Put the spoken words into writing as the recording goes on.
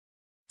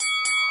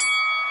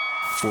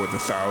For the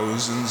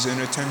thousands in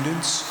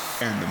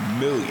attendance and the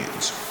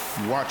millions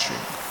watching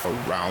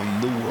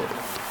around the world,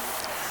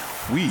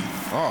 we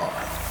are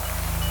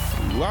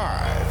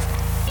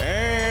live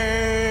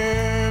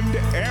and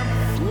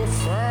amplified.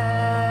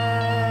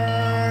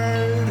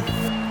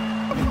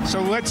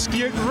 So let's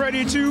get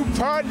ready to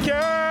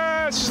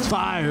podcast.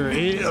 Fire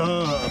it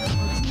up.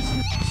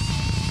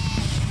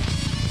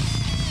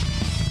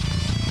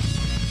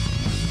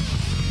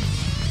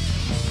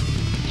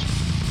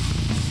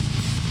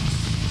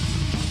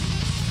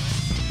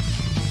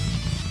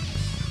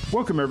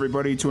 Welcome,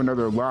 everybody, to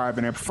another live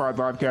and amplified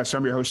livecast.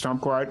 I'm your host, Tom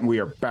Clyde, and we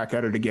are back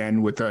at it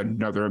again with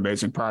another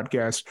amazing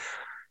podcast.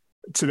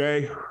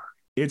 Today,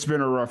 it's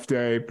been a rough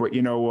day, but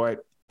you know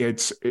what?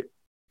 It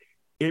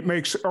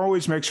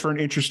always makes for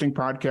an interesting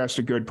podcast,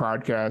 a good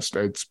podcast.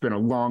 It's been a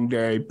long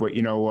day, but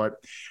you know what?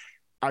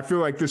 I feel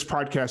like this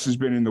podcast has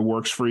been in the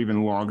works for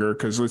even longer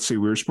because, let's see,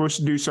 we were supposed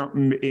to do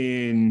something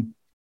in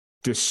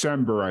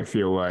December, I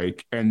feel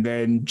like, and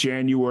then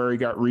January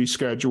got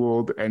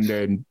rescheduled, and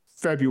then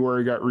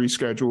February got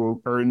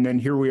rescheduled, and then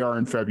here we are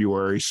in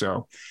February.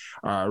 So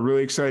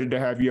really excited to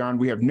have you on.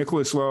 We have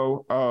Nicholas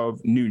Lowe of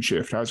Noon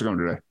Shift. How's it going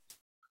today?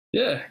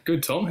 Yeah,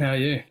 good, Tom. How are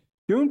you?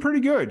 Doing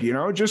pretty good. You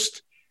know,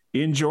 just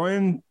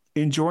enjoying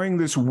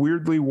this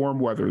weirdly warm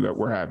weather that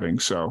we're having.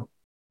 So,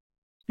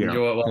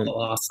 enjoy it while it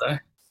lasts, eh?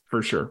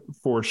 For sure.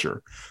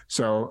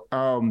 So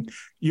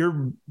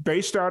you're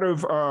based out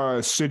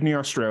of Sydney,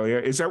 Australia.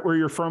 Is that where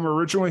you're from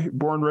originally?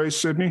 Born, raised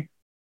Sydney?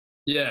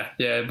 Yeah,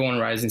 born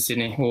and raised in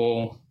Sydney.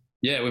 Well,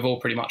 yeah, we've all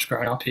pretty much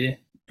grown up here.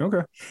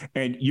 Okay.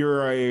 And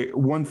you're a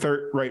one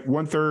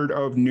third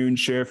of Noon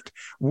Shift.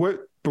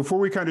 Before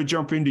we kind of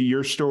jump into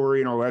your story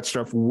and all that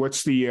stuff,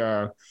 what's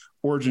the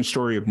origin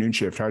story of Noon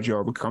Shift? How'd you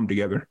all come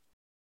together?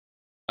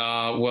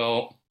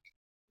 Well,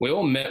 we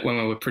all met when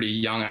we were pretty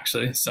young,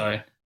 actually. So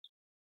I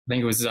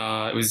think it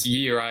was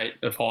year 8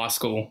 of high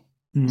school.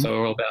 Mm-hmm. So we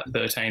were all about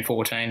 13,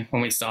 14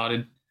 when we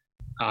started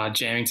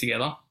jamming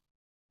together.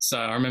 So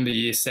I remember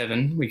year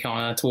 7, we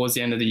kind of, towards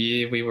the end of the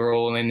year, we were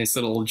all in this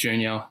little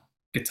junior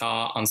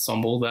guitar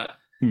ensemble that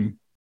we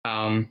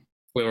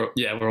were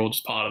all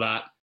just part of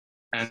that.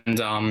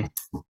 And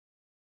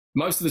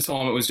most of the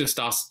time it was just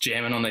us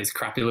jamming on these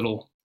crappy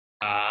little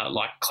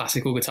like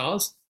classical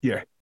guitars.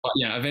 Yeah. But,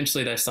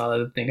 eventually they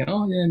started thinking,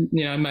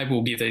 maybe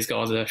we'll give these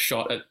guys a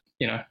shot at,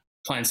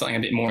 playing something a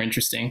bit more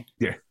interesting.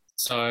 Yeah.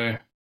 So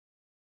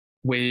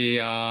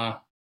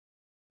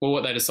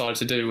what they decided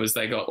to do was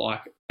they got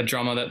like a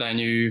drummer that they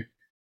knew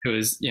who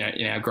was,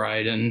 in our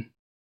grade, and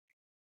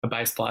a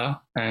bass player,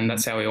 and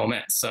that's how we all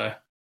met. So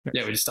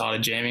we just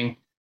started jamming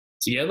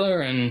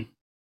together, and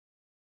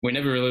we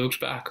never really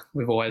looked back.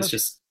 We've always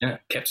just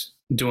kept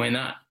doing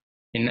that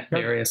in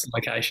various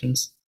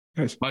locations,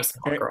 mostly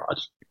in my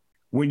garage.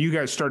 When you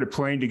guys started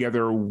playing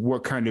together,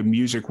 what kind of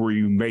music were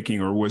you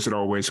making, or was it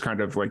always kind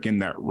of like in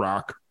that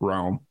rock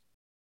realm?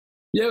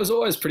 Yeah, it was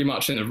always pretty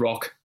much in the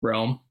rock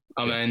realm.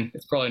 I mean,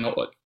 it's probably not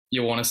what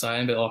you want to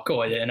say, but like,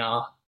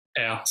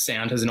 our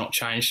sound has not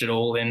changed at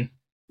all in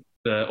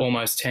the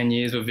almost 10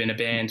 years we've been a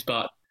band.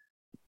 But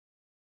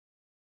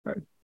I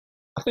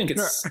think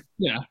it's,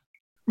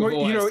 we've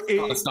always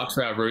kind of stuck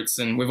to our roots,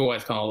 and we've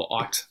always kind of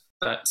liked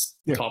that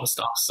type of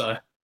stuff. So,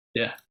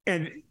 yeah.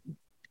 And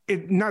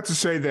not to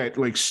say that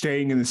like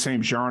staying in the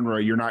same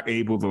genre, you're not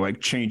able to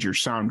like change your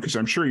sound, because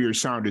I'm sure your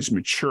sound has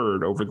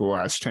matured over the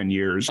last 10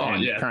 years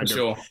and kind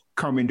of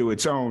come into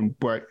its own.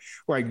 But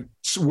like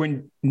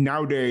when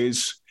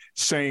nowadays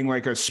saying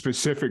like a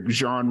specific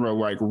genre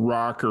like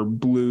rock or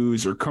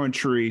blues or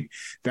country,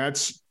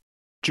 that's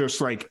just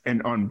like an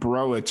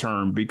umbrella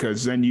term,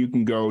 because then you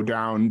can go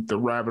down the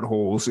rabbit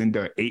holes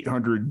into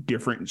 800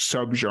 different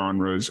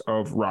subgenres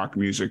of rock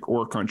music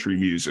or country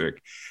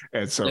music.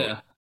 And so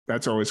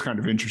that's always kind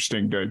of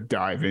interesting to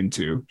dive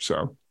into.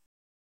 So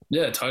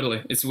yeah,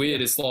 totally. It's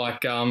weird. It's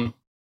like a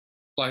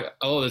lot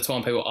of the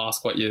time people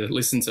ask what you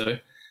listen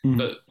to,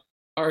 but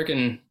I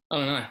reckon, I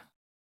don't know,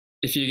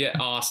 if you get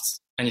asked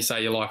and you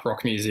say you like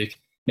rock music,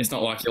 it's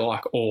not like you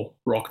like all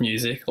rock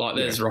music. Like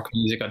there's rock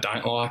music I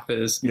don't like.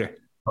 There's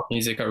rock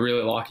music I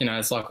really like.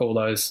 It's like all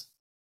those,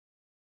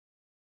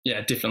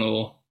 different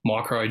little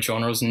micro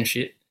genres and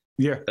shit.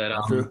 Yeah. That, I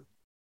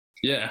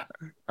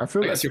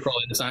guess you're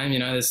probably the same.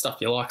 There's stuff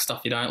you like,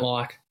 stuff you don't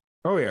like.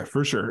 Oh yeah,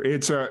 for sure.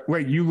 It's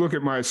like you look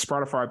at my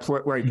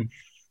Spotify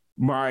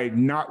my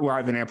not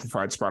live and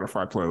amplified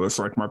Spotify playlist,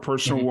 like my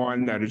personal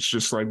one that it's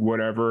just like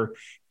whatever.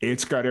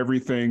 It's got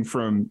everything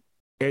from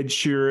Ed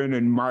Sheeran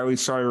and Miley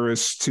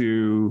Cyrus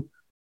to,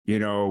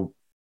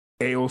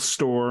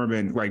 Ailstorm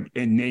and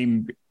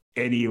name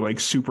any like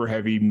super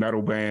heavy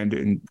metal band.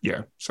 And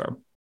so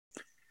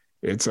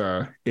it's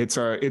an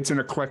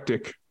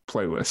eclectic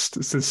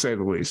playlist, to say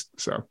the least.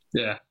 So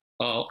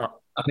well,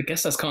 I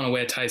guess that's kind of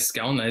where taste's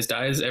going these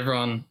days.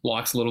 Everyone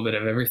likes a little bit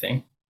of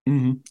everything.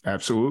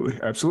 Absolutely.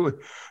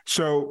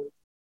 So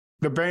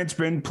the band's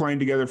been playing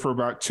together for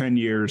about 10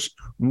 years.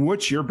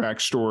 What's your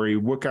backstory?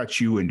 What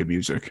got you into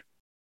music?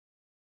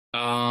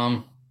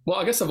 Well,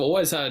 I guess I've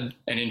always had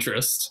an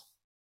interest,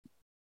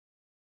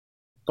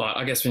 But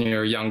I guess when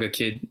you're a younger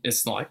kid,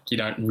 it's like you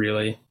don't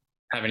really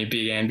have any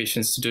big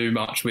ambitions to do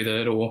much with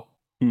it or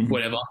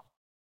whatever.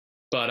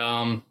 But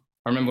I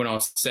remember when I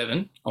was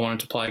 7, I wanted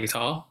to play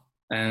guitar,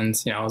 and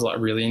I was like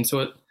really into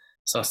it.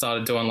 So I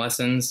started doing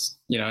lessons.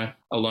 I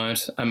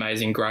learned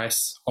Amazing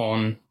Grace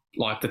on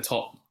like the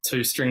top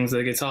 2 strings of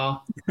the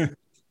guitar. It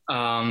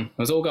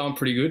was all going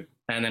pretty good,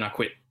 and then I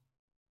quit.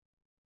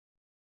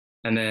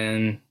 And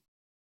then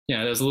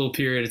there was a little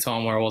period of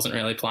time where I wasn't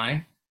really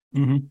playing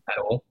at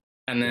all.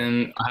 And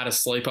then I had a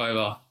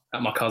sleepover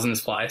at my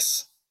cousin's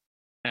place,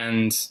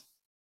 and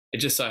it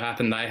just so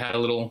happened they had a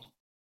little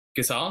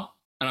guitar,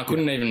 and I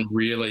couldn't even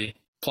really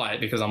play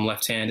it because I'm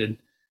left-handed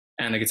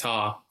and the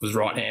guitar was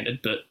right-handed.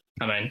 But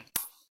I mean,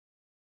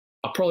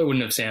 I probably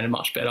wouldn't have sounded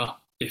much better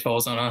if I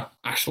was on an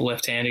actual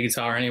left-handed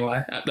guitar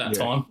anyway at that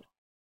time.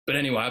 But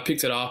anyway, I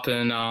picked it up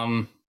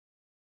and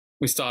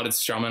we started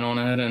strumming on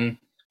it, and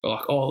we're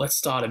like, oh, let's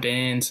start a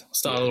band.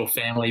 Start a little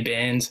family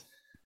band.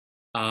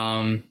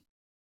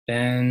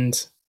 And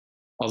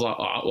I was like,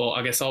 oh, well,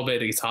 I guess I'll be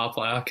the guitar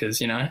player because,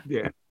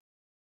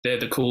 they're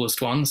the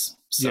coolest ones.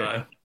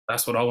 So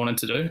that's what I wanted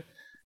to do.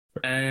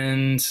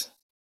 And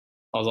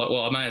I was like,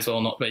 well, I may as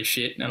well not be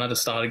shit. And I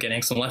just started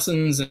getting some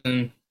lessons.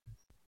 And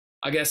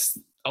I guess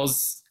I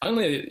was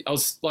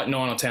like 9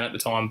 or 10 at the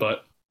time,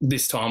 but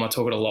this time I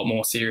took it a lot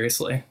more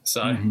seriously.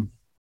 So, I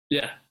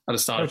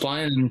just started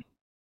playing and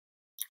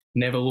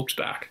never looked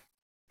back.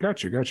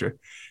 Gotcha.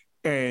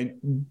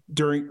 And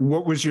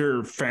what was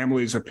your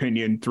family's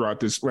opinion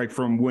throughout this? Like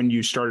from when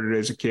you started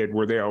as a kid,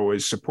 were they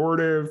always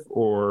supportive,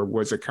 or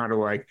was it kind of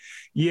like,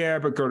 yeah,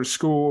 but go to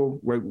school?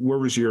 Like, where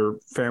was your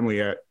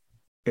family at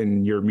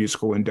in your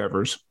musical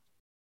endeavors?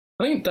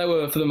 I think they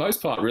were, for the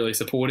most part, really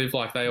supportive.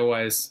 Like they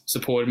always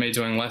supported me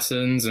doing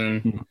lessons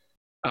and,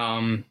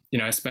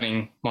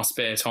 spending my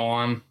spare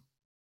time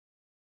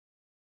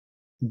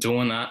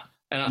doing that.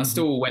 And I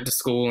still went to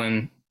school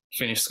and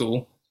finished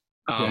school.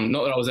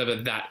 Not that I was ever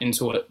that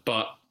into it,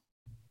 but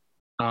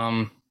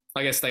I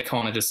guess they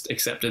kind of just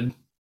accepted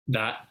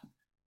that.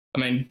 I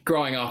mean,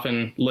 growing up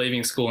and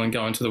leaving school and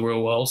going to the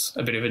real world's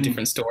a bit of a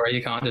different story.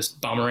 You can't just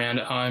bum around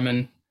at home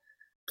and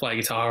play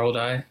guitar all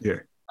day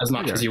as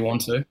much as you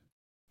want to.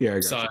 Yeah.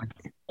 So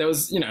there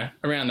was,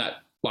 around that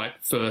like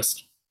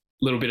first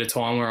little bit of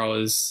time where I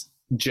was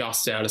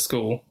just out of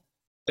school,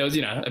 there was,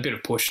 a bit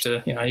of push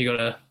to, you got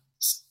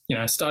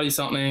to, study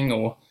something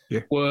or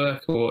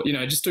work or,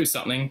 just do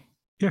something.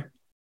 Yeah.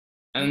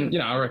 And,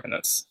 I reckon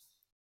that's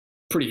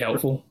pretty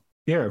helpful.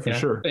 Yeah, for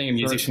sure. Being a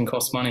musician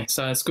costs money.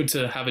 So it's good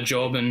to have a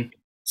job and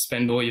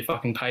spend all your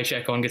fucking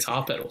paycheck on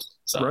guitar pedals.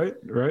 So right.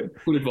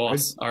 Good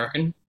advice, I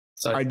reckon.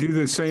 So I do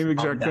the same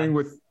exact thing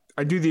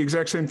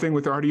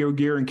with audio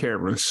gear and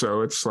cameras.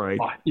 So it's like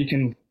you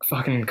can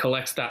fucking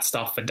collect that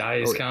stuff for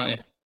days, can't you?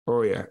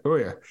 Oh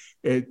yeah.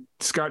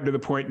 It's gotten to the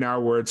point now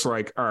where it's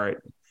like, all right,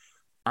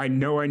 I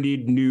know I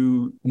need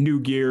new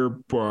gear,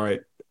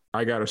 but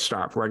I got to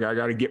stop. Like I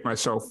got to get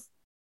myself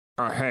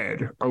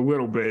ahead a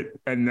little bit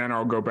and then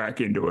I'll go back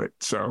into it.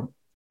 So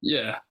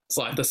yeah, it's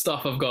like the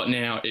stuff I've got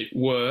now, it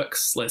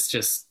works. Let's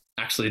just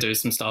actually do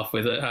some stuff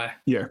with it. Hey?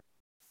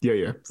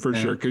 Yeah, for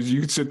sure. Because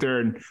you could sit there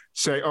and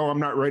say, oh, I'm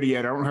not ready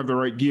yet. I don't have the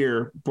right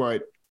gear,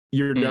 but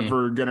you're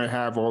never going to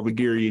have all the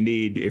gear you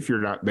need if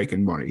you're not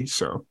making money.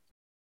 So.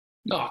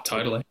 Oh,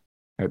 totally.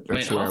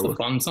 That's half the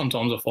fun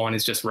sometimes I find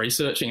is just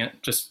researching it,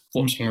 just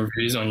watching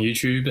reviews on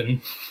YouTube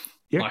and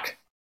like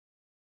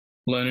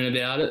learning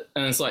about it.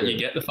 And it's like you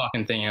get the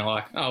fucking thing and you're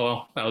like, oh,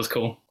 well, that was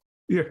cool.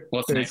 Yeah.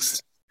 What's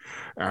next?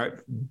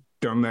 I've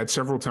done that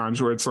several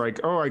times where it's like,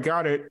 oh, I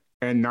got it.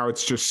 And now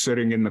it's just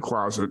sitting in the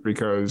closet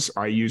because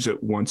I use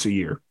it once a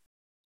year.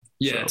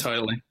 Yeah,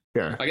 totally.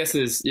 Yeah. I guess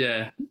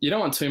you don't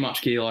want too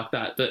much gear like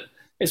that, but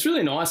it's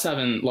really nice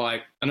having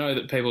like, I know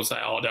that people say,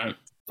 oh, don't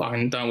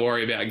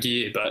worry about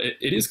gear, but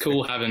it is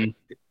cool having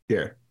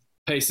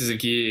pieces of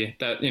gear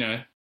that,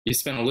 you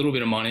spend a little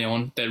bit of money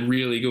on. They're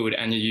really good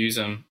and you use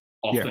them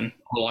often,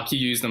 or like you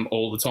use them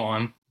all the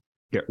time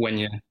when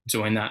you're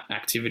doing that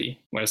activity.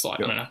 Where it's like,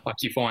 I don't know, like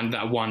you find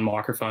that one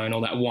microphone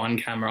or that one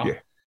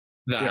camera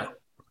that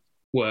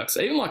works.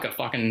 Even like a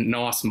fucking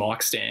nice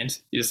mic stand.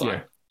 You're just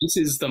like, this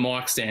is the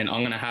mic stand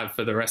I'm going to have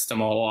for the rest of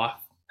my life.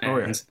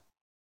 And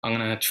I'm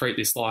going to treat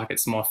this like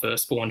it's my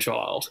firstborn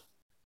child.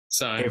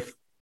 So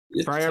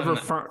if I ever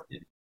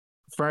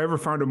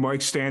found a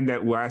mic stand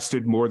that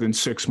lasted more than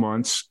 6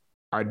 months,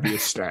 I'd be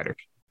ecstatic.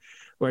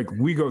 Like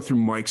we go through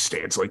mic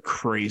stands like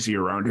crazy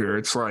around here.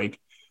 It's like,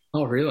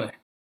 oh really?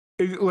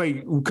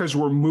 Because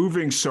we're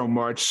moving so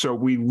much, so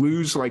we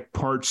lose like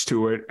parts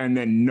to it, and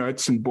then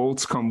nuts and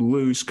bolts come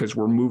loose because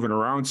we're moving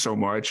around so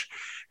much,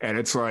 and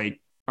it's like,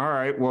 all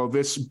right, well,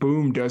 this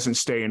boom doesn't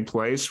stay in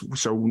place,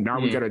 so now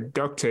we got to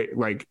duct tape,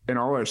 and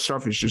all our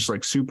stuff is just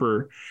like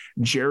super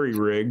jerry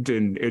rigged,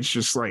 and it's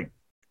just like,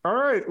 all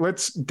right,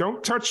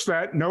 don't touch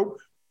that. Nope,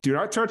 do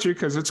not touch it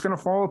because it's gonna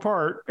fall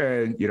apart,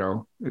 and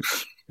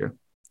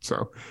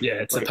So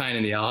it's a pain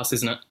in the ass,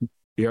 isn't it?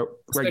 Yep,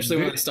 especially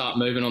when they start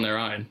moving on their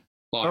own.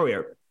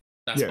 Like,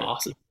 that's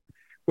massive.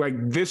 Like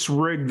this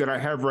rig that I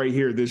have right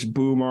here, this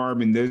boom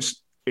arm and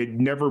this, it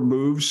never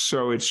moves.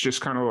 So it's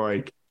just kind of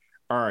like,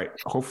 all right,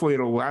 hopefully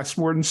it'll last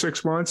more than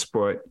 6 months,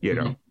 but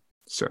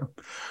so,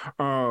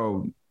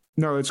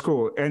 no, that's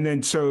cool. And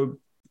then, so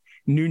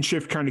Noon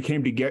Shift kind of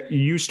came together.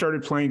 You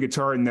started playing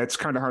guitar, and that's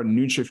kind of how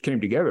Noon Shift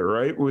came together,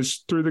 right?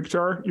 Was through the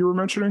guitar you were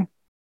mentioning?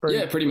 Right?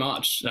 Yeah, pretty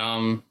much.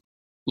 I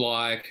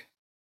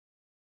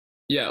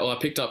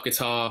picked up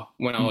guitar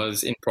when I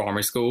was in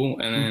primary school,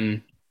 and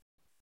then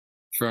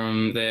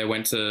from there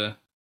went to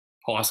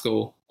high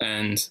school,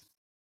 and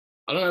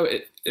I don't know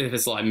if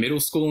it's like middle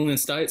school in the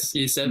States,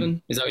 year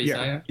 7. Is that what you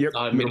say?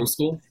 Yep. Middle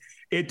school.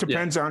 It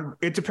depends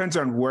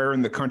on where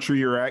in the country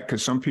you're at,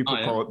 because some people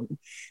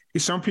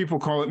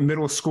call it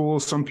middle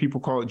school, some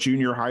people call it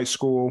junior high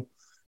school.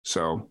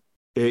 So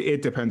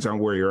it depends on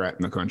where you're at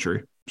in the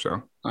country.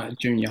 So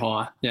junior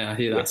high, I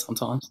hear that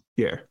sometimes.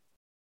 Yeah.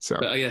 So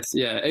but I guess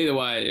either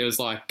way, it was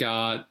like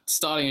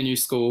starting a new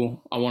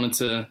school. I wanted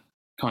to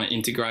kind of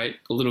integrate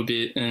a little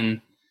bit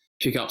and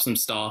pick up some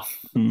stuff.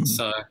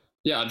 So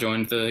I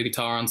joined the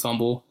guitar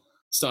ensemble,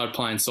 started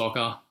playing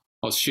soccer.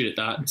 I was shit at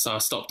that, so I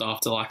stopped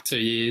after like 2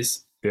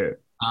 years. Yeah.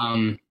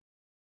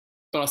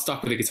 But I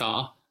stuck with the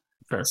guitar.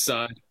 Fair.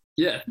 So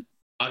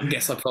I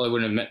guess I probably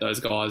wouldn't have met those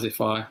guys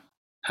if I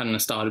hadn't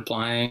have started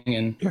playing.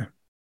 And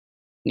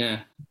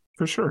yeah,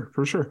 for sure.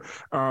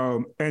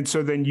 And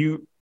so then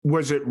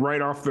was it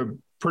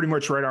pretty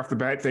much right off the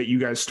bat that you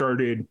guys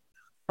started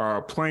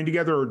playing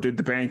together, or did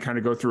the band kind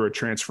of go through a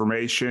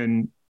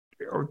transformation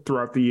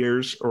throughout the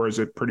years, or is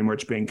it pretty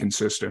much being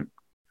consistent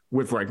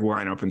with like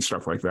lineup and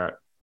stuff like that?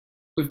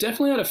 We've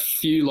definitely had a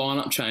few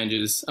lineup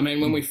changes. I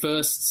mean, when we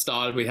first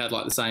started, we had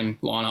like the same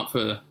lineup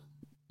for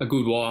a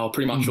good while.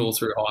 Pretty much all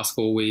through high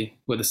school, we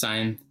were the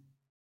same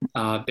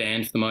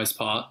band for the most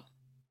part.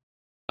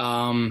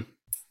 But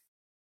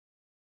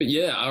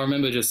yeah, I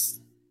remember just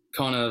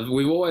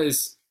we've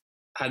always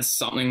had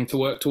something to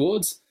work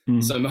towards.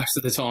 So most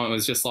of the time it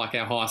was just like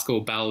our high school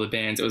battle of the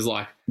bands. It was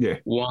like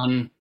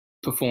one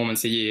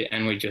performance a year,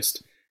 and we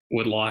just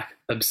would like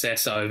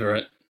obsess over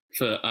it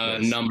for a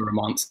number of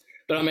months.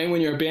 But I mean,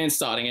 when you're a band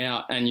starting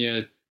out and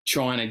you're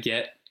trying to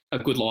get a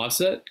good live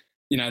set,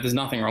 there's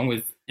nothing wrong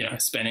with,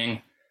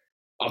 spending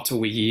up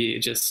to a year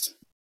just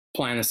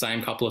playing the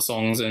same couple of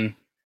songs and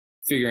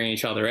figuring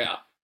each other out.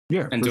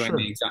 Yeah, and doing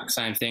the exact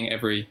same thing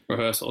every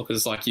rehearsal,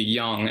 because like you're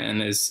young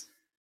and there's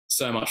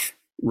so much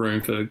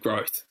room for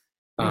growth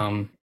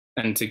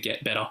and to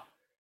get better.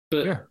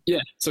 But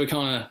so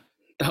that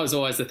was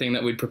always the thing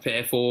that we'd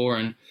prepare for,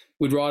 and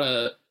we'd write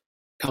a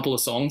couple of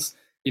songs.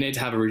 You need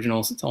to have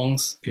original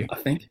songs, I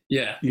think.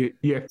 Yeah.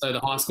 So the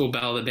high school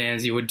battle of the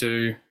bands, you would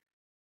do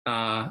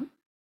a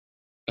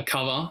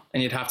cover,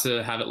 and you'd have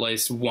to have at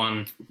least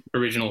one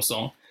original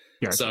song.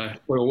 Yeah. So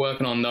we were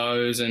working on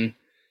those, and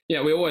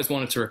we always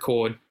wanted to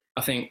record.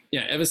 I think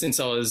ever since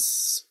I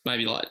was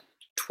maybe like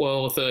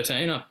 12 or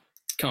 13, I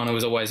kind of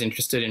was always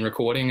interested in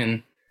recording,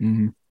 and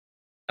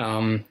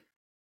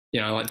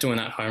like doing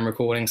that home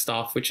recording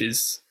stuff, which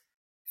is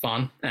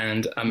fun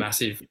and a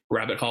massive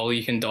rabbit hole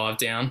you can dive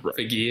down for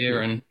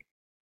gear, and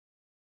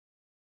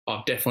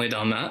I've definitely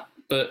done that.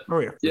 But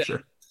for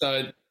sure.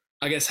 So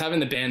I guess having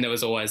the band, there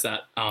was always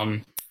that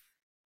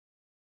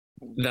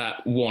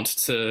that want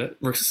to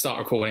start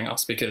recording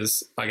us,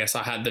 because I guess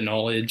I had the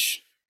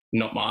knowledge,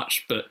 not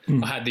much, but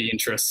I had the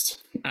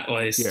interest at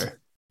least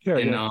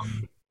in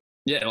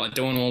like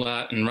doing all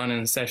that and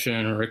running the session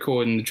and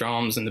recording the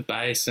drums and the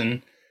bass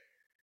and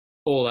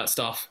all that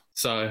stuff.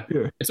 So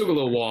it took a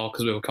little while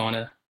because we were kind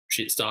of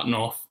shit starting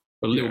off.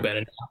 We're a little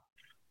better now.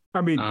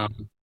 I mean,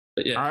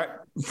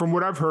 but from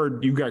what I've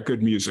heard, you've got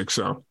good music,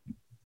 so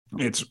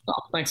it's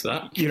thanks for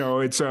that.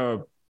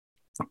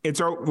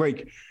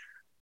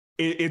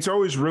 It's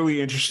always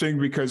really interesting,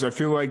 because I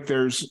feel like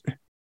there's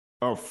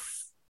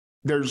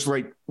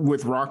like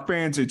with rock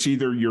bands, it's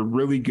either you're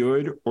really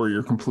good or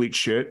you're complete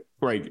shit.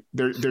 Like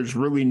there's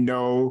really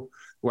no,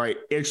 like,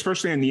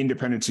 especially in the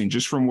independent scene,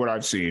 just from what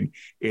I've seen,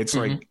 it's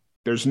like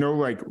there's no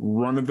like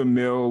run of the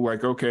mill,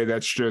 like, okay,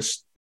 that's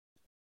just,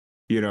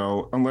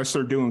 unless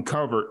they're doing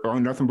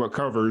nothing but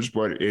covers,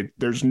 but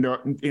there's no,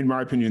 in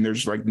my opinion,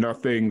 there's like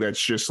nothing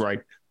that's just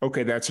like,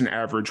 okay, that's an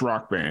average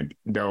rock band.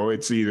 No,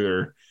 it's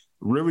either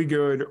really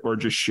good or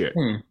just shit.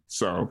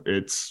 So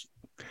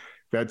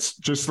that's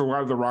just a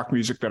lot of the rock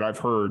music that I've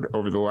heard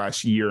over the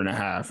last year and a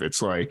half.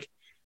 It's like,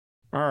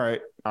 all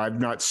right, I've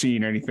not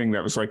seen anything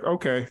that was like,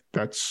 okay,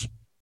 that's,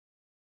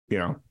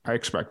 I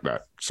expect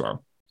that.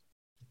 So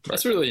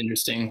that's a really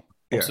interesting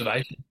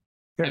observation.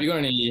 Have you got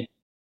any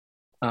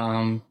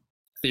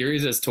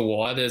theories as to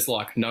why there's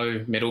like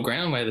no middle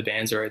ground where the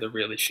bands are either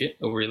really shit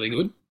or really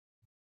good?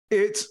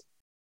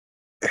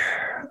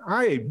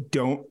 I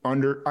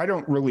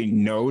don't really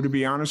know, to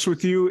be honest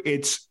with you.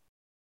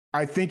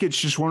 I think it's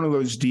just one of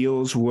those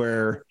deals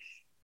where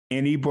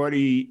any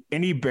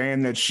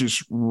band that's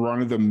just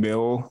run of the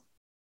mill,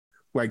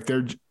 like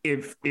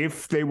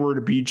if they were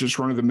to be just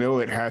run of the mill,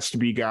 it has to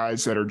be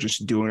guys that are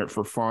just doing it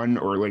for fun,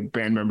 or like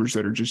band members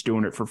that are just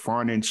doing it for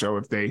fun. And so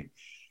if they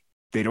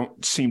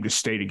don't seem to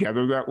stay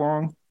together that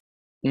long.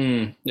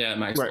 Yeah, it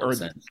makes a lot of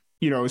sense.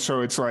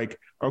 so it's like,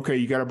 okay,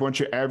 you got a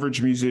bunch of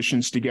average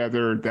musicians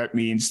together. That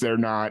means they're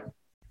not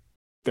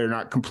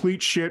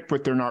complete shit,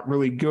 but they're not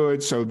really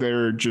good. So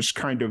they're just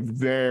kind of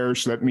there.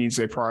 So that means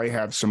they probably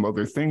have some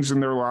other things in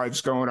their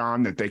lives going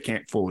on that they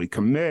can't fully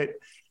commit.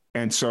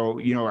 And so,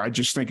 I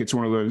just think it's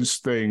one of those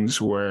things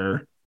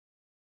where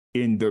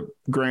in the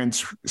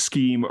grand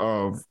scheme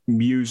of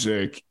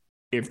music,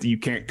 if you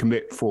can't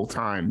commit full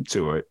time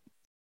to it,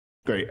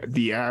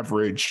 the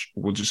average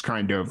will just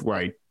kind of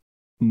like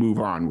move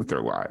on with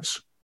their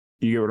lives.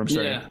 You get what I'm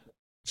saying? Yeah.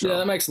 So. Yeah,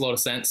 that makes a lot of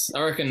sense.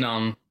 I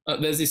reckon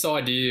there's this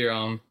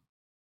idea,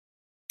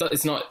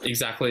 it's not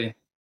exactly,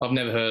 I've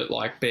never heard it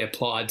like be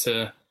applied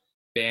to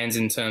bands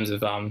in terms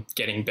of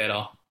getting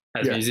better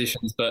as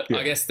musicians, but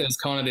I guess there's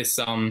kind of this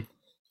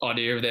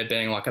idea of there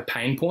being like a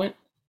pain point.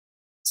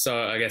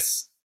 So I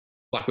guess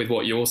like with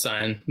what you're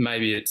saying,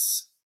 maybe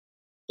it's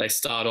they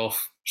start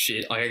off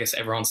shit. Like I guess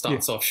everyone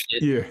starts off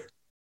shit. Yeah.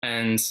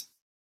 And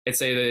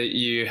it's either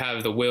you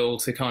have the will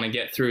to kind of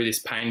get through this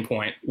pain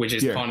point, which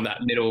is kind of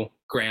that middle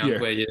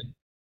ground where you're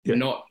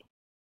not,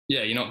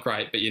 you're not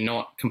great, but you're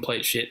not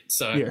complete shit.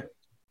 So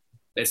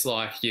it's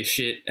like you're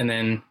shit, and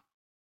then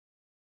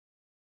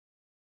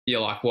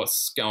you're like,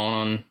 what's going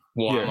on?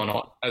 Why am I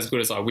not as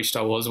good as I wished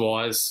I was?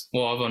 Why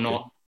have I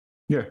not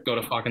got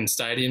a fucking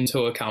stadium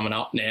tour coming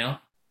up now?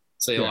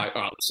 So you're like,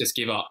 all right, let's just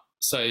give up.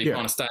 So you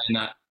kind of stay in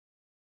that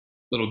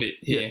little bit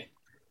here.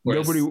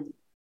 Whereas,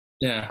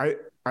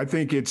 I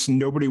think it's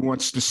nobody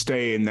wants to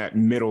stay in that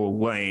middle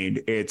lane.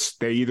 It's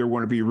they either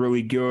want to be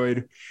really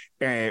good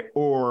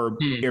or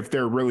if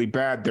they're really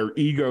bad, their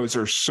egos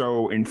are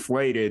so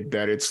inflated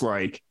that it's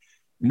like,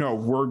 no,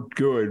 we're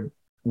good.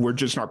 We're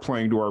just not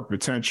playing to our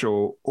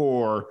potential.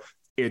 Or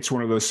it's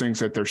one of those things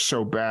that they're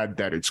so bad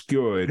that it's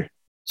good.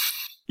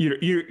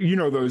 You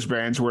know those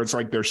bands where it's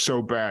like they're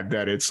so bad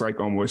that it's like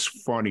almost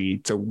funny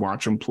to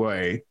watch them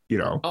play,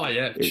 Oh,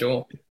 yeah,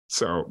 sure.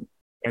 So,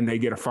 and they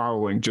get a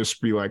following,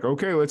 just be like,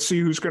 okay, let's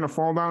see who's going to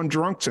fall down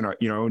drunk tonight,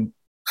 and,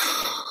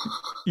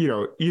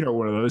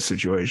 one of those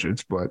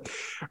situations. But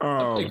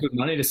I'd pay good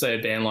money to see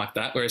a band like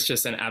that where it's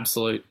just an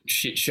absolute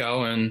shit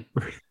show and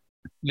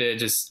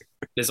there's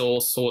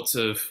all sorts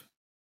of,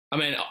 I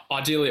mean,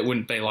 ideally it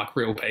wouldn't be like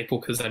real people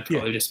because they'd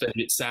probably just be a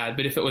bit sad.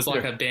 But if it was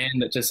like a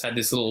band that just had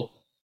this little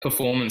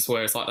performance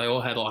where it's like they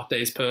all had like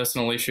these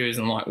personal issues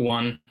and like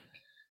one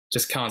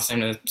just can't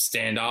seem to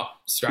stand up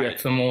straight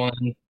for more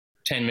than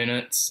 10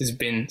 minutes, has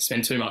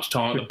spent too much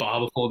time at the bar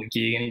before the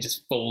gig and he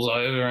just falls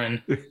over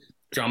and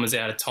drummer's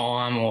out of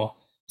time or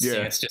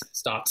singer just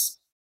starts,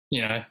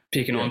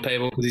 picking on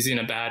people because he's in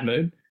a bad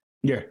mood.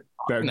 Yeah.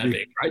 That'd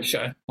be a great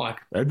show. Like,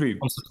 that'd be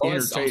I'm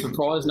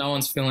surprised no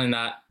one's filling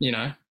that,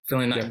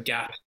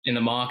 gap in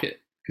the market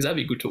because that'd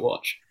be good to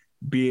watch.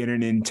 Being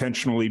an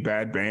intentionally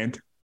bad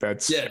band.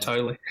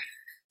 Totally.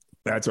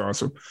 That's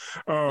awesome.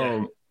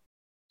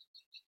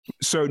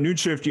 So Noon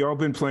Shift, y'all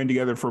been playing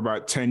together for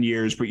about 10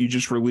 years, but you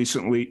just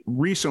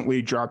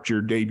recently dropped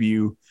your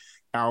debut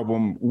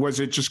album. Was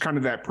it just kind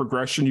of that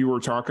progression you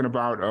were talking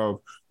about of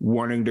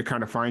wanting to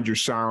kind of find your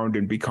sound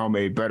and become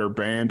a better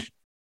band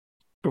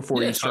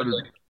before you started?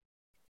 Totally.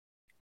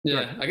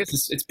 Yeah, I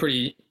guess it's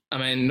pretty, I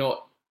mean,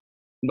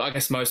 I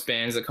guess most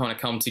bands that kind of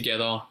come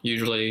together,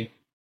 usually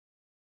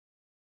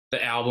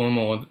the album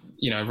or,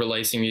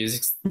 releasing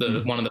music's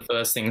one of the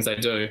first things they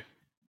do.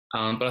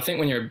 But I think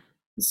when you're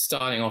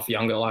starting off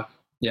younger, like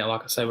I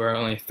say, we're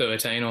only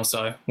 13 or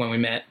so when we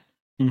met,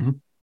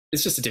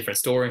 it's just a different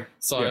story.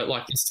 So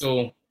like you're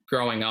still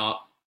growing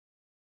up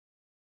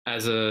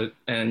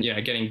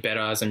getting better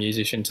as a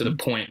musician to the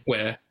point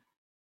where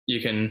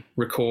you can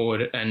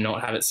record and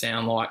not have it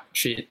sound like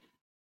shit.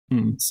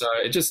 So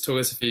it just took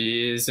us a few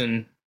years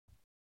and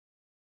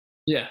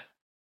we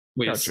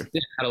had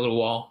a little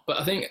while, but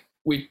I think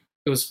it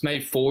was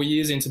maybe 4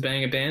 years into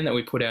being a band that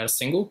we put out a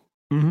single.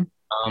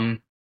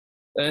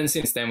 And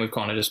since then we've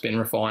kind of just been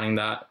refining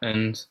that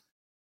and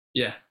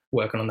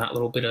working on that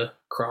little bit of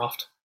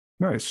craft.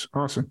 Nice.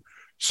 Awesome.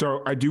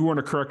 So I do want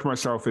to correct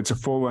myself. It's a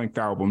full-length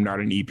album, not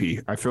an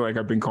EP. I feel like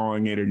I've been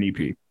calling it an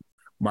EP.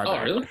 My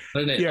bad. Really? I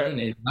didn't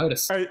even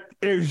notice. I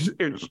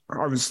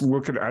was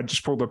looking. I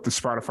just pulled up the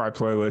Spotify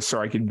playlist so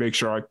I could make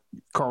sure I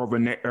call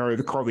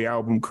the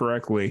album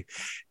correctly,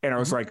 and I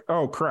was like,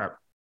 "Oh crap,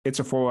 it's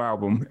a full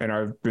album," and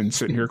I've been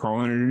sitting here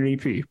calling it an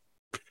EP.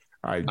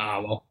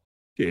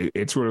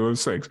 It's one of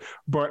those things.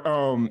 But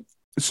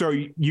so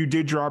you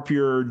did drop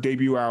your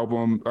debut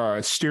album,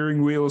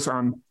 Steering Wheels,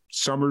 on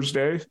Summer's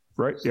Day,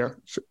 right? Yeah,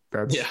 so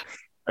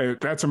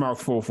that's a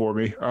mouthful for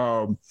me.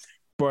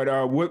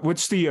 But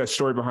what's the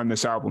story behind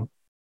this album?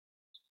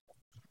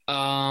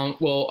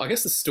 Well, I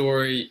guess the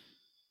story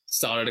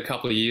started a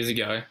couple of years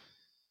ago,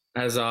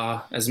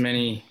 as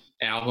many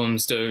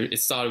albums do. It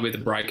started with a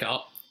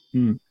breakup,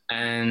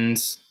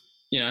 and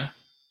you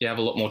have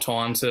a lot more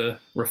time to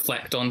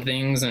reflect on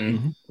things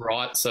and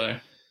write. So,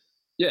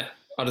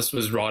 I just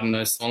was writing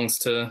those songs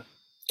to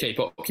keep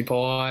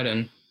occupied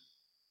and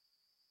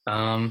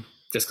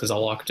just because I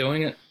like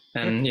doing it,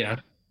 and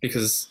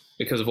because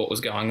of what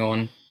was going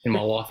on in my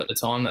life at the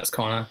time, that's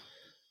kind of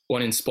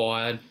what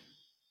inspired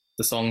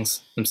the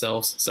songs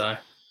themselves. So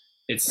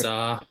it's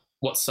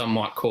what some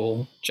might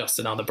call just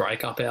another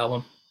breakup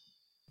album.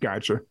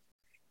 Gotcha.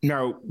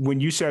 Now, when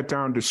you sat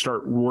down to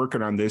start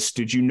working on this,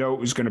 did you know it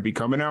was going to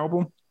become an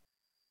album,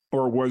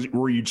 or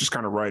were you just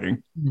kind of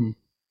writing?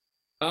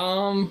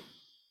 I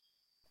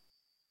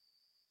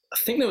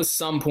think there was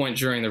some point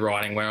during the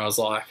writing where I was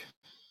like,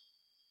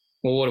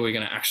 well, what are we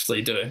going to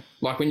actually do?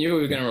 Like, we knew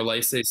we were going to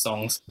release these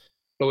songs,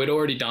 but we'd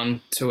already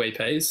done 2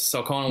 EPs,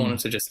 so I kind of wanted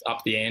to just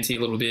up the ante a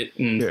little bit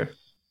and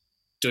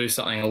do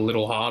something a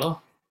little harder.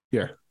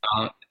 Yeah.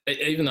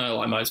 Even though,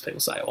 like, most people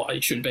say, oh,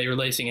 you shouldn't be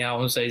releasing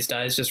albums these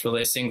days, just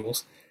release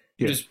singles.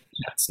 Just,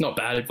 it's not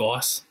bad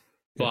advice.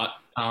 But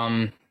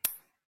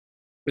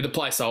with the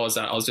place I was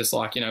at, I was just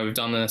like, we've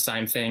done the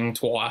same thing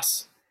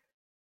twice.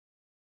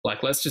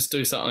 Like, let's just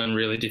do something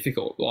really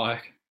difficult.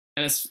 Like,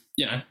 and it's,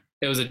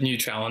 it was a new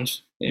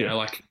challenge.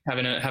 Like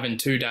having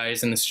 2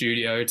 days in the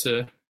studio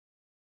to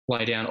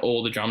lay down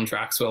all the drum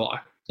tracks were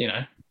like,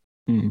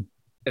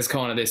 there's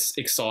kind of this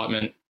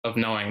excitement of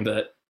knowing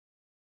that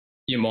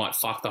you might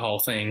fuck the whole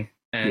thing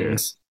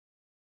and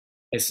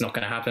it's not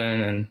going to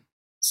happen and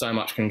so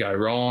much can go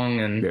wrong.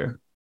 And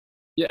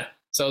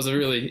so it was a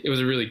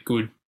really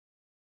good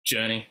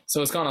journey.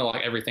 So it's kind of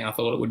like everything I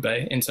thought it would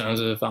be in terms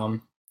of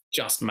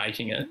just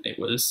making it. It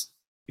was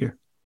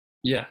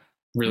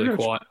really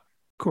quite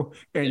cool.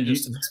 And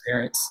just an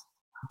experience.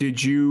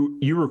 Did you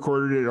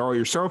recorded it all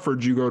yourself, or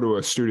did you go to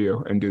a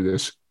studio and do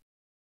this?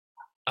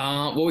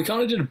 Well, we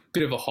kind of did a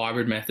bit of a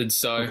hybrid method.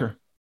 So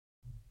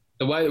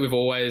the way that we've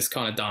always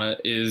kind of done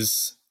it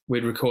is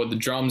we'd record the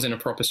drums in a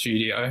proper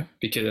studio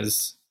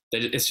because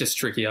it's just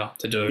trickier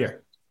to do,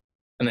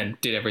 and then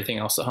did everything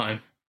else at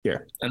home. Yeah,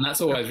 and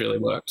that's always really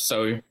worked.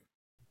 So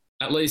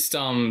at least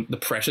the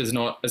pressure's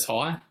not as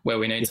high where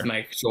we need to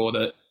make sure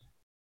that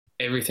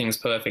everything's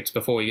perfect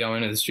before we go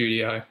into the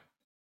studio.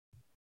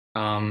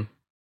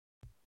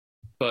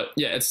 But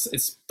yeah,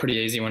 it's pretty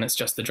easy when it's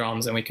just the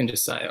drums, and we can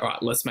just say, all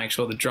right, let's make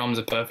sure the drums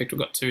are perfect. We've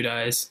got 2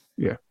 days.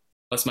 Yeah.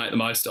 Let's make the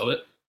most of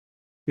it.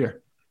 Yeah.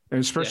 And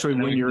especially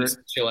when you're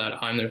chill out at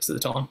home the rest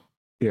of the time.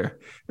 Yeah.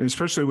 And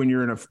especially when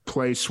you're in a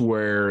place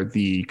where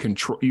you can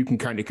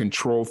kind of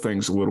control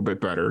things a little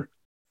bit better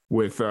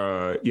with,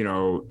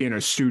 in a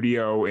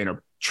studio, in a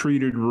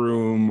treated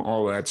room,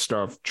 all that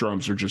stuff.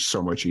 Drums are just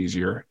so much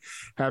easier.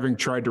 Having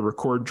tried to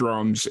record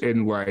drums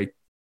in like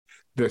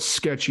the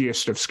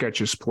sketchiest of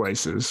sketchiest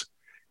places,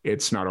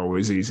 it's not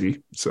always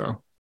easy.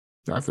 So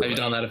have you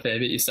done that a fair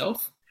bit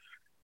yourself?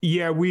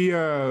 Yeah, we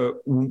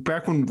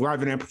back when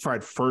Live and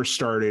Amplified first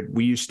started,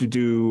 we used to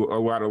do a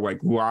lot of like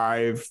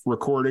live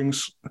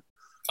recordings.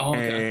 Oh,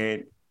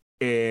 okay.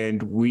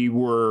 And we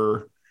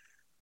were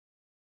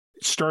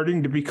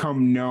starting to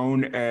become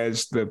known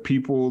as the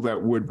people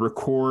that would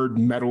record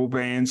metal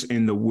bands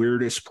in the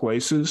weirdest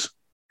places.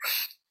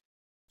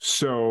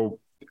 So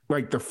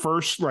like the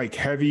first like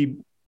heavy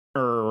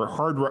or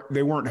hard rock,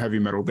 they weren't heavy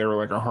metal, they were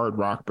like a hard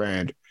rock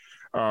band.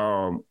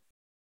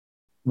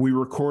 We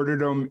recorded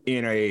them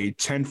in a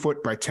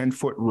 10-foot by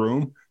 10-foot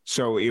room.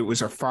 So it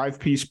was a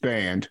 5-piece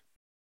band,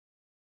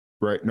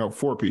 right? No,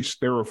 4-piece.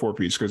 They were a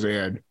 4-piece because they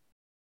had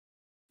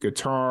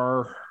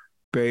guitar,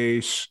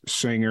 bass,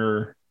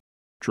 singer,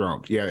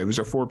 drum. Yeah, it was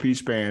a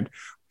 4-piece band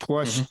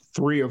plus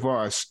 3 of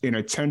us in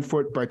a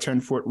 10-foot by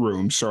 10-foot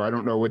room. So I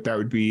don't know what that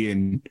would be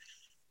in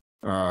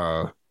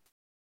about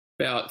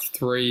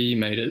 3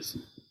 meters.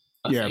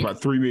 I think.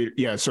 About 3 meters.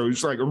 Yeah, so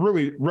it's like a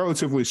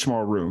relatively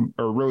small room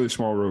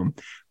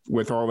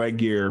with all that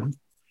gear,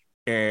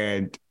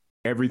 and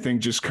everything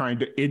just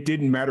kind of, it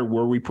didn't matter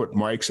where we put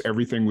mics,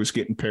 everything was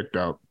getting picked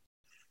up.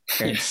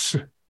 And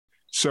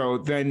so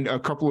then a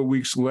couple of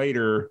weeks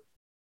later,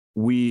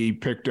 we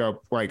picked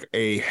up like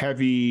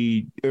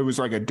it was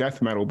like a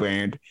death metal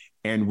band,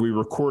 and we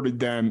recorded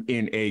them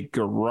in a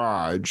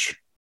garage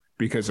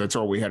because that's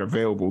all we had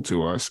available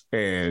to us.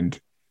 And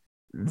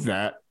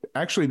that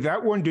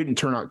one didn't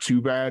turn out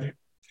too bad,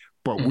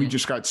 but we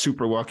just got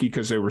super lucky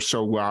because they were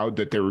so loud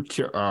that they were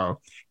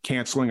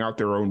canceling out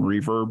their own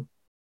reverb.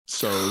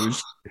 So it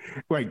was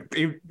like,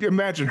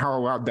 imagine how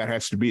loud that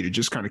has to be to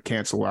just kind of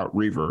cancel out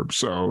reverb.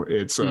 So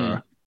it's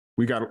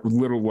we got a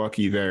little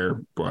lucky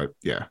there, but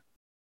yeah,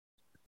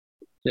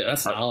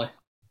 that's gnarly.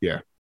 Yeah.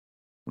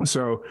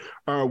 So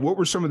what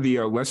were some of the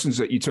lessons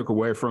that you took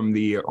away from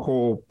the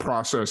whole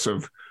process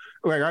of,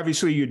 like,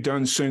 obviously you'd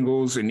done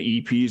singles and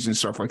EPs and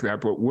stuff like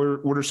that, but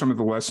what are some of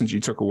the lessons you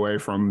took away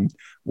from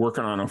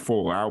working on a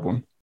full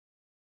album?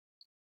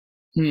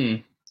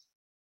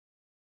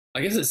 I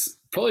guess it's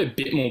probably a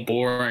bit more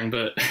boring,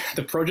 but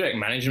the project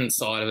management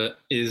side of it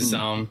is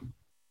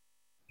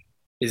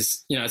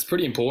it's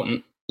pretty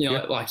important.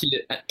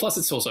 Plus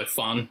it's also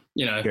fun.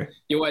 You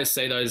always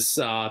see those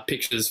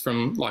pictures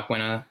from like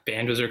when a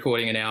band was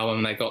recording an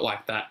album, they got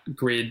like that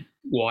grid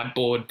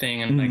whiteboard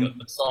thing, and they got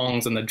the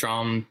songs and the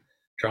drums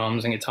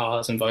and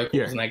guitars and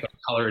vocals, and they got to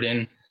color it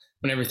in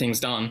when everything's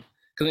done.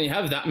 Because when you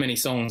have that many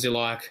songs, you're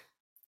like,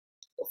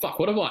 well, fuck,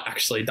 what have I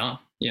actually done?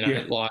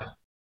 Like,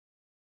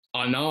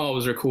 I know I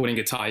was recording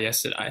guitar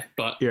yesterday,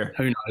 but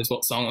who knows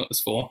what song it was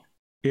for.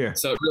 Yeah.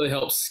 So it really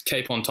helps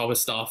keep on top of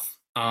stuff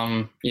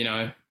you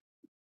know,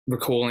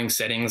 recalling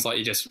settings, like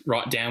you just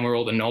write down where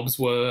all the knobs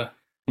were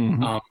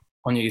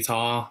on your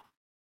guitar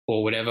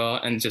or whatever,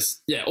 and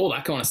just all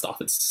that kind of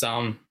stuff.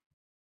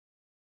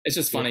 It's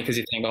just funny because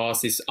you think, oh,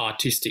 it's this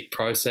artistic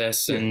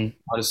process, and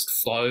I just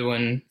flow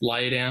and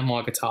lay down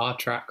my guitar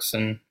tracks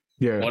and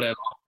whatever.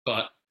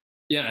 But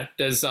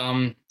there's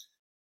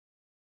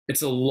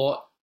it's a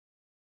lot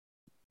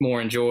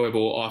more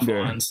enjoyable, I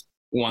find,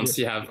 once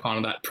you have kind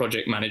of that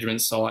project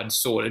management side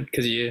sorted,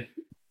 because you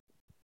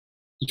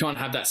can't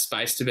have that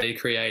space to be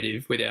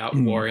creative without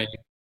worrying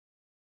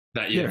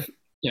that you've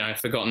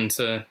forgotten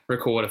to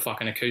record a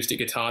fucking acoustic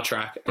guitar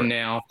track, and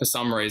now for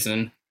some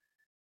reason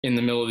in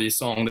the middle of your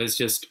song there's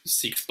just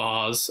 6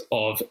 bars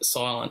of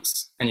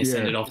silence, and you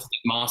send it off to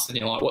get mastered,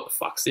 and you're like, what the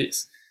fuck's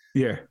this?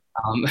 You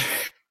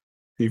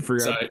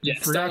forgot. So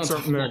forgot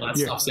something. All that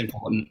stuff's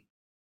important.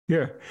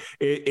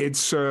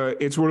 It's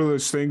one of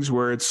those things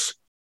where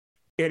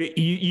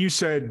you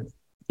said,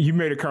 you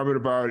made a comment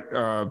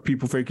about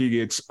people thinking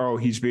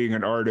he's being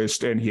an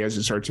artist and he has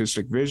this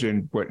artistic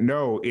vision, but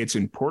no, it's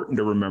important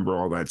to remember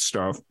all that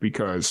stuff,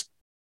 because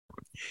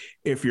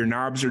if your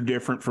knobs are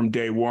different from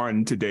day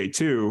 1 to day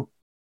 2,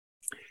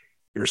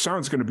 your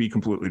sound's going to be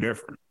completely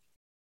different.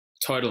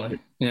 Totally.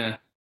 Yeah.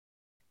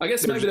 I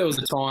guess maybe there was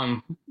a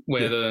time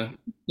where the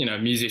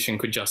musician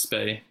could just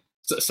be.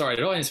 Sorry,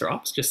 did I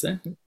interrupt just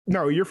then?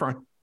 No, you're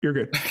fine. You're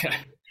good. Okay.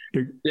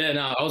 Yeah,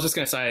 no, I was just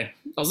going to say,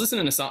 I was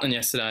listening to something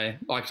yesterday,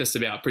 like just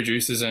about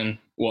producers and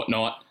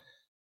whatnot.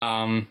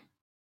 And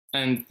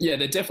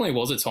there definitely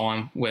was a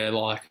time where,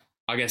 like,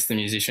 I guess the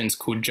musicians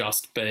could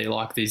just be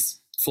like these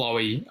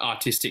flowy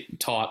artistic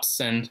types,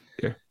 and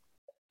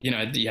you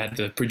had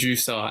the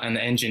producer and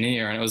the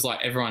engineer, and it was like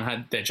everyone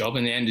had their job,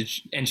 and the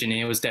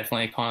engineer was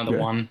definitely kind of the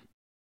one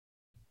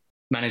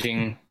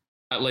managing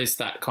at least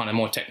that kind of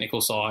more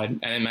technical side,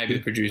 and then maybe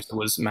the producer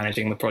was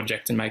managing the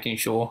project and making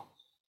sure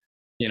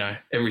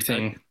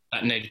everything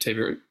that needed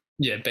to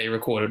be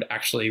recorded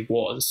actually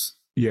was.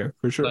 Yeah,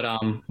 for sure.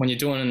 But when you're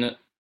doing it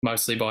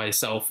mostly by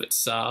yourself,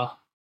 it's you're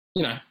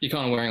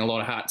kind of wearing a lot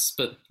of hats,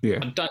 but I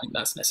don't think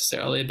that's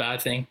necessarily a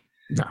bad thing.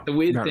 No, the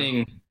weird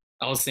thing,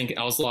 I was at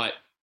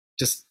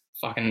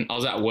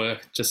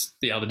work just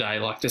the other day,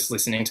 like just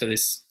listening to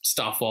this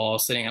stuff while I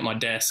was sitting at my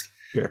desk.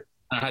 Yeah.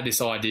 And I had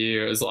this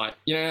idea. It was like,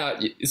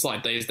 it's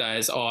like these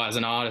days, as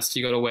an artist,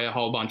 you got to wear a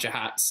whole bunch of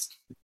hats.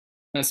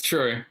 That's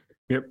true.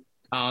 Yep.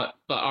 But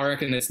I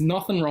reckon there's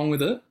nothing wrong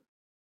with it,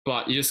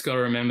 but you just got to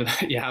remember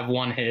that you have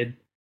one head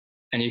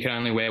and you can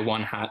only wear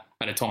one hat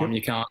at a time.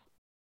 You can't.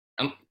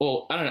 I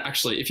don't know,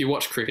 actually, if you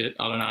watch cricket,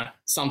 I don't know,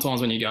 sometimes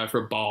when you go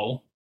for a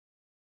bowl,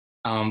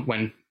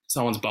 when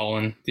someone's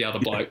bowling, the other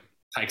bloke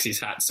takes his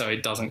hat so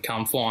it doesn't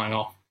come flying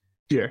off.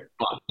 Yeah.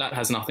 But that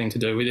has nothing to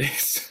do with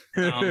this.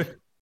 But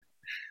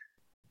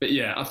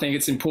I think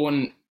it's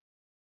important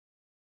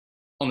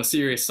on the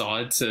serious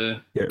side to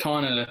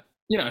kind of,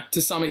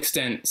 to some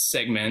extent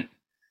segment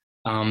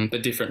the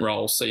different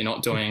roles, so you're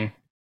not doing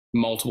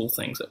multiple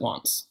things at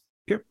once.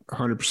 Yep,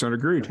 100%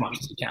 agreed. As much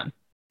as you can.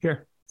 Yeah,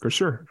 for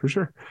sure.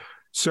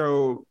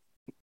 So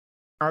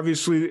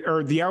obviously,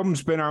 the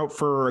album's been out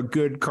for a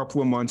good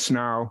couple of months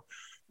now.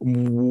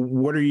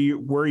 Where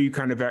are you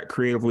kind of at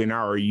creatively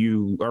now? Are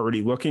you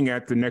already looking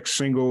at the next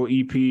single,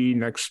 EP,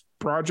 next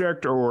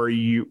project, or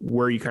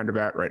where are you kind of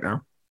at right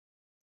now?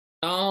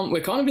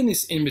 We're kind of in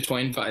this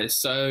in-between phase.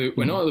 So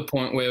we're not at the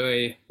point where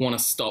we want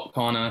to stop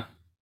kind of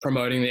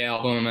promoting the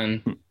album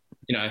and,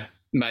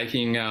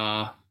 making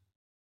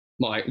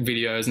like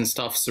videos and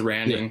stuff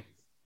surrounding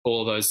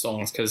all of those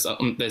songs, because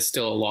there's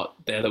still a lot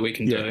there that we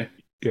can do.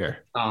 Yeah.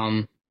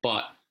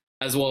 But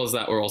as well as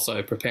that, we're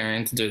also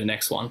preparing to do the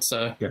next one.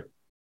 So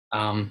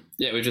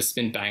we've just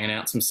been banging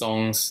out some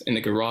songs in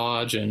the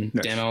garage and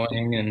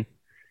demoing and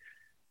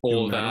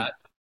all of that.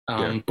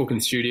 Booking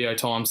studio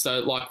time. So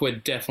like we're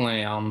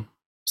definitely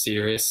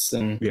serious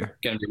and going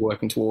to be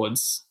working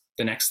towards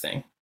the next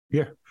thing.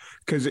 Yeah,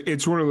 because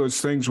it's one of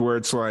those things where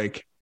it's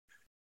like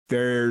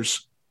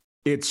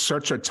it's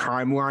such a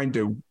timeline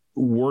to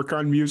work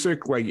on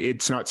music. Like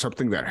it's not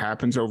something that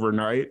happens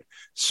overnight.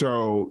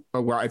 So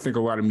I think a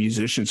lot of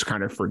musicians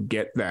kind of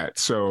forget that.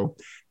 So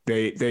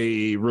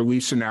they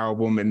release an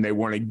album and they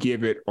want to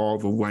give it all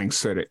the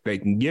lengths that they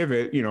can give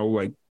it,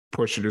 like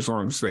push it as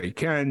long as they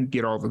can,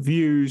 get all the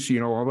views,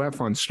 all that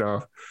fun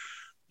stuff.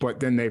 But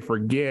then they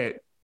forget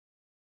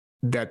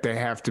that they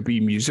have to be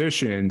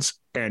musicians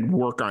and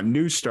work on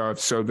new stuff,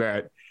 so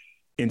that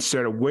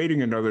instead of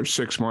waiting another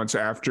 6 months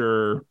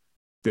after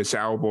this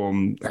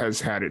album has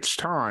had its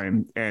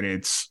time and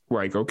it's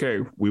like, okay,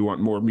 we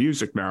want more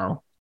music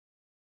now,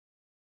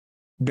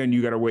 then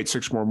you got to wait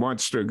 6 more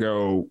months to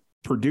go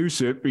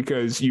produce it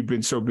because you've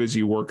been so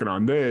busy working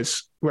on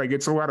this. Like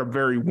it's a lot of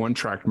very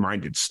one-track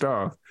minded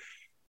stuff.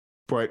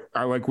 But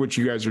I like what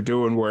you guys are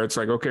doing, where it's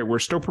like, okay, we're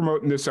still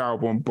promoting this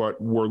album,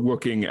 but we're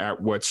looking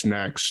at what's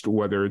next,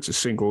 whether it's a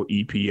single,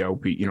 EP,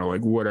 LP,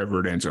 like whatever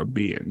it ends up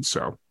being.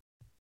 So,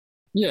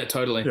 yeah,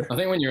 totally. Yeah. I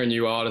think when you're a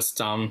new artist,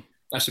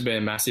 that should be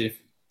a massive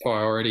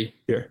priority.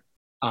 Yeah.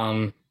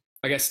 I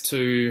guess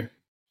too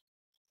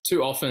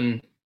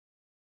often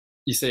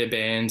you see a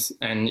band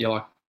and you're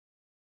like,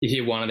 you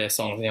hear one of their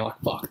songs and you're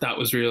like, fuck, that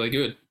was really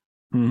good.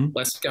 Mm-hmm.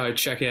 Let's go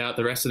check out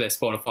the rest of their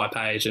Spotify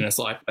page. And it's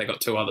like, they got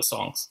 2 other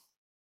songs.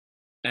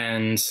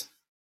 And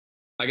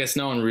I guess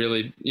no one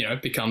really,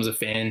 becomes a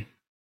fan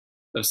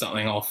of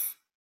something off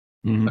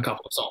a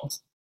couple of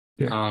songs.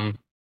 Yeah.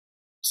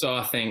 So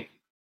I think,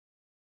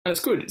 and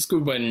it's good. It's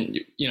good when,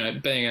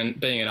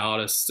 being an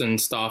artist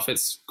and stuff,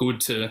 it's good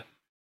to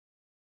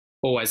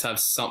always have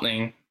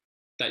something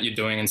that you're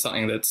doing and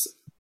something that's,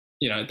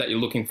 that you're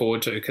looking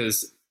forward to,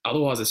 because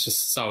otherwise it's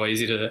just so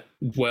easy to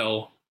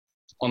dwell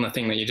on the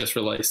thing that you just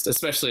released,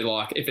 especially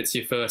like if it's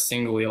your first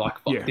single, you're like,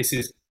 fuck,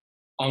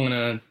 I'm going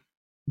to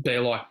be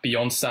like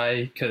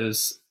Beyonce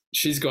because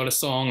she's got a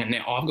song and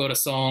now I've got a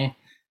song.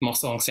 My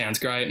song sounds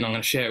great and I'm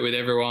going to share it with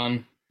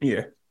everyone.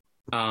 Yeah.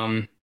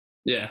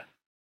 Yeah.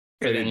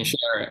 But then you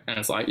share it and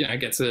it's like, it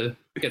gets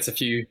a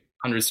few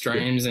hundred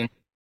streams and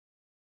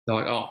they're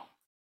like, oh.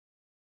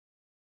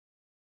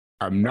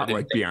 I'm not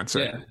like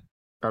Beyonce. Yeah.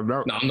 I'm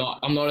not. No,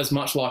 I'm not as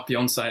much like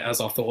Beyonce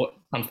as I thought,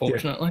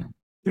 unfortunately.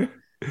 Yeah.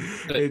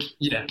 But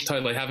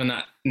totally having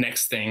that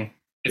next thing,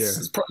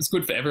 it's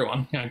good for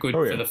everyone. Good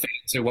for the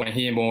fans who want to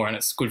hear more, and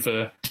it's good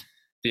for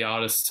the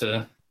artists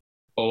to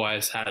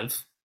always have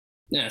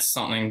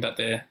something that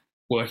they're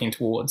working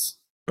towards.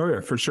 Oh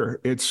yeah, for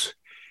sure. It's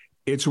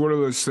one of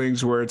those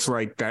things where it's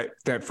like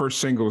that first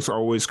single is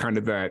always kind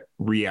of that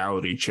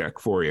reality check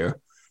for you,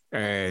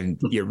 and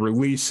you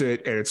release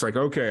it, and it's like,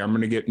 okay, I'm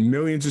going to get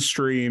millions of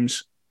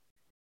streams.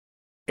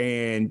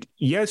 And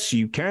yes,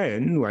 you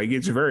can. Like,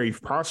 it's very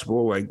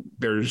possible. Like,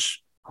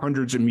 there's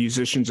hundreds of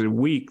musicians a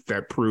week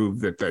that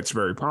prove that that's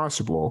very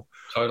possible.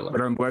 Totally.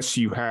 But unless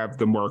you have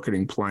the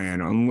marketing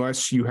plan,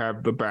 unless you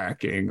have the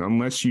backing,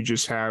 unless you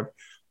just have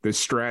the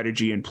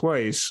strategy in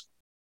place,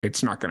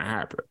 it's not going to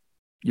happen.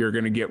 You're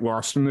going to get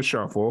lost in the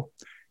shuffle.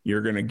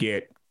 You're going to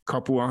get a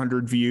couple of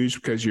hundred views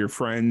because your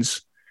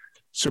friends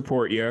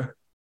support you.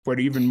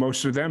 But even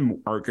most of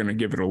them aren't going to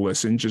give it a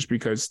listen just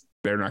because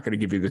they're not going to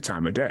give you the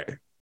time of day.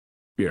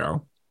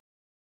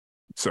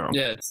 So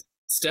it's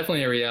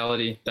definitely a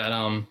reality that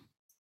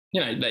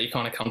that you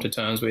kind of come to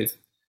terms with.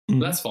 Mm-hmm.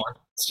 That's fine.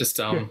 It's just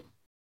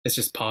it's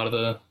just part of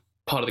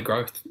the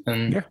growth.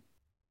 And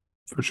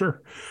for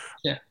sure.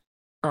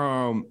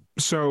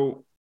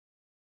 So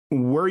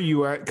where are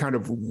you at kind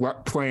of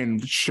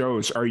playing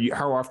shows?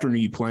 How often are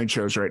you playing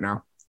shows right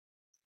now?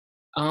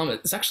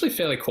 It's actually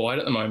fairly quiet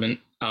at the moment.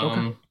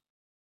 Okay.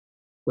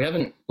 We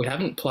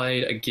haven't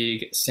played a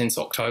gig since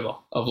October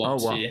of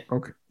last year.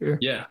 Okay.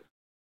 Yeah.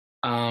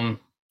 But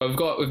we've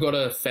got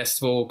a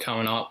festival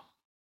coming up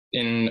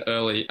in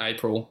early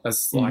April.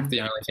 That's like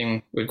the only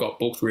thing we've got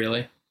booked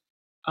really.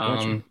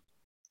 Gotcha.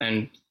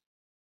 And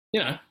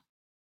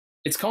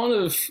it's kind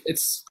of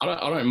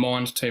I don't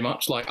mind too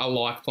much. Like, I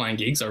like playing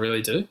gigs, I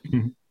really do.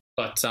 Mm-hmm.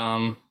 But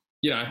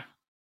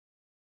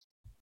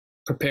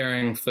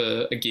preparing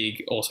for a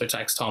gig also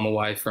takes time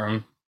away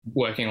from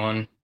working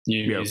on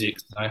new music.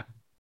 So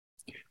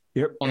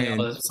on the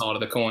other side of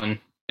the coin,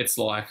 it's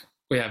like,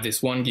 we have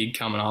this one gig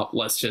coming up.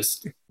 Let's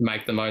just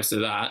make the most of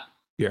that.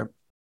 Yeah.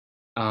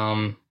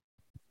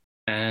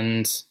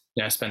 And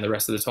spend the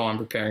rest of the time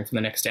preparing for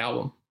the next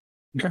album.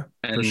 Yeah,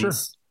 and, for sure.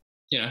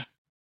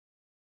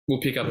 We'll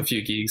pick up a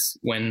few gigs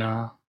when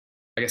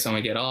when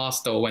we get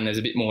asked, or when there's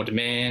a bit more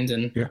demand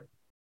and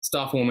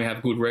stuff. When we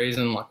have good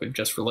reason, like we've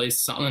just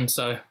released something.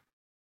 So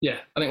I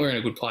think we're in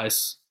a good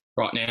place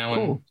right now,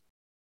 and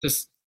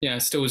just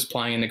still just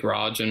playing in the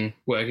garage and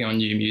working on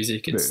new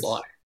music. It's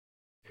like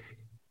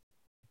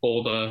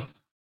all the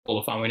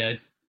fun we need.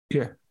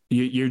 Yeah.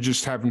 You're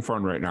just having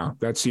fun right now.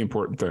 That's the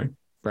important thing.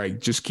 Like,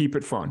 just keep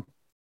it fun.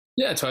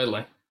 Yeah,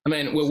 totally. I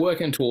mean, we're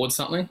working towards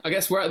something. I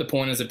guess we're at the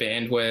point as a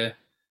band where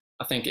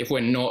I think if we're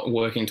not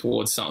working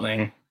towards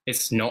something,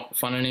 it's not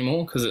fun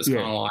anymore, because it's kind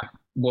of like,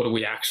 what are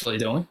we actually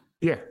doing?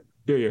 Yeah.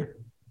 You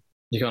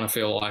kind of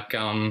feel like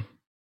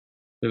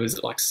it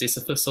was like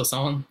Sisyphus or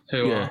someone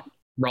who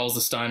rolls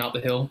the stone up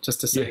the hill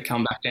just to see it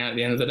come back down at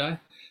the end of the day.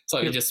 It's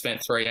like you just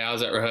spent 3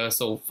 hours at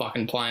rehearsal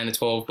fucking playing the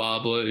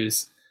 12-bar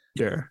blues.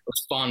 Yeah. It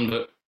was fun,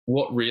 but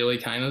what really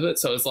came of it?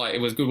 So it's like,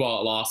 it was good while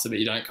it lasted, but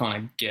you don't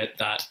kind of get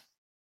that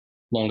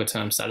longer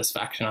term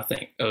satisfaction, I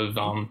think, of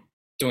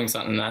doing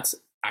something that's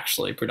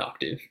actually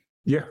productive.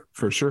 Yeah,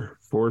 for sure.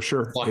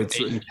 Like it's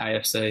eating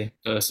KFC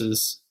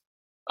versus,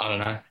 I don't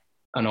know,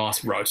 a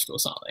nice roast or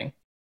something.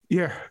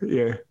 Yeah.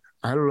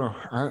 I don't know.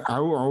 I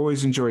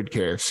always enjoyed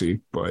KFC,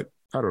 but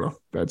I don't know.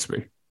 That's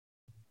me.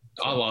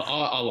 I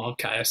love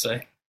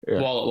KFC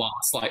while it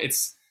lasts. Like,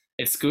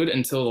 it's good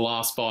until the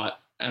last bite,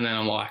 and then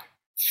I'm like,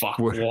 fuck,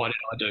 why did I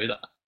do that?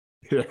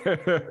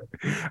 Yeah,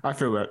 I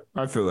feel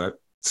that.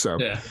 So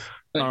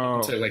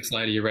 2 weeks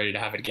later, you're ready to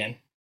have it again.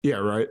 Yeah,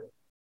 right.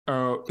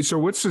 So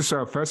what's this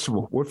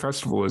festival? What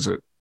festival is it?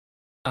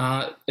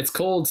 It's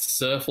called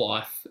Surf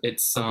Life.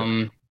 It's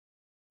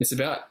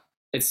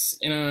it's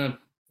in a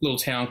little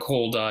town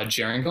called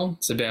Gerringong.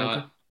 It's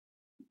about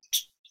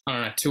I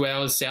don't know, 2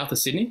 hours south of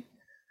Sydney.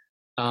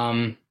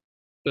 But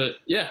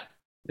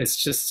it's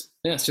just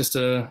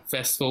a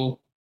festival.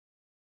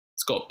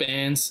 It's got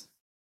bands.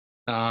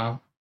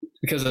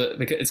 because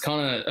it's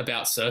kind of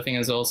about surfing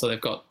as well. So they've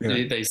got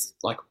these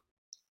like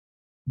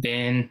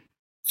van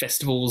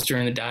festivals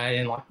during the day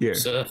and like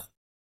surf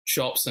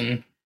shops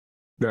and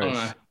I don't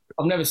know.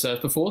 I've never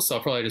surfed before, so I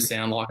probably just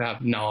sound like I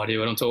have no idea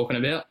what I'm talking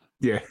about.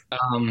 Yeah.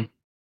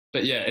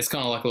 But yeah, it's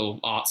kind of like a little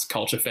arts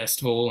culture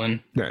festival, and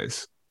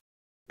nice.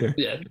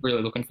 Yeah,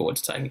 really looking forward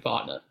to taking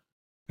part in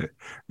it.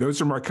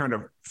 Those are my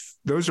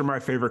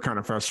favorite kind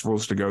of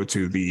festivals to go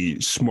to. The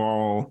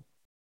small,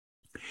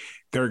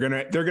 they're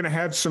gonna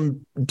have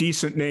some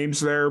decent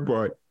names there,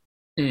 but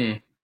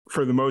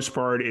for the most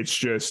part, it's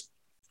just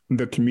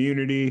the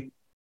community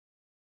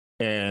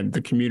and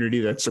the community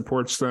that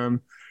supports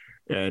them,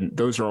 and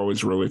those are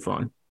always really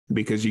fun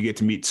because you get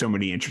to meet so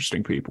many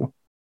interesting people.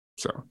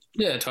 So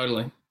yeah,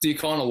 totally. Do you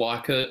kind of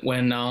like it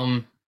when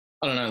I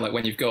don't know, like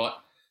when you've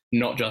got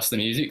not just the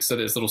music, so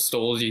there's little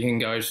stalls you can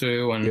go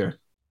to and you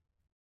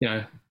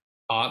know,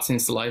 arts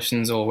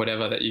installations or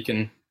whatever that you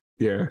can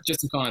just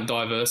to kind of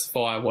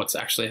diversify what's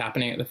actually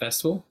happening at the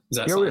festival? Is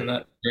that something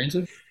that you're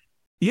into?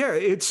 Yeah,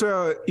 it's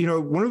you know,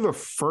 one of the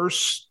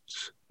first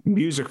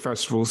music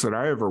festivals that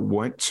I ever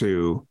went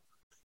to.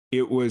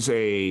 I went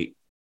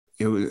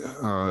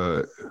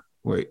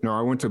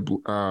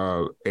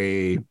to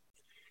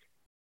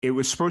it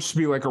was supposed to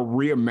be like a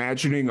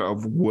reimagining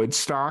of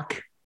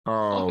Woodstock.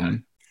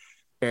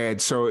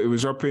 And so it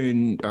was up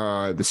in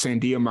the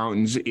Sandia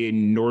Mountains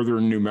in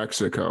northern New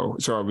Mexico.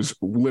 So I was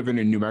living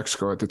in New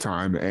Mexico at the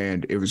time,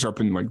 and it was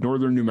up in like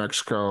northern New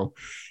Mexico.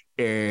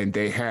 And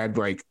they had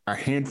like a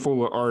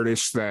handful of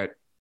artists that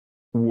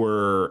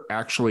were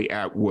actually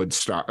at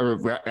Woodstock,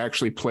 or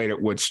actually played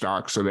at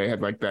Woodstock. So they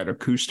had like that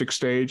acoustic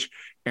stage.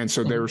 And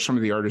so there were some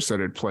of the artists that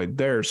had played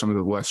there, some of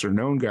the lesser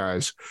known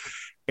guys.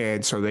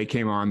 And so they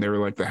came on, they were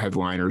like the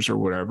headliners or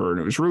whatever.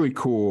 And it was really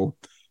cool.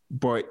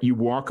 But you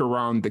walk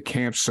around the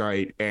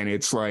campsite and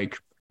it's like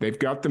they've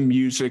got the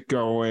music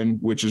going,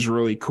 which is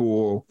really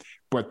cool.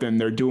 But then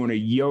they're doing a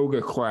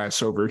yoga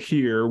class over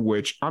here,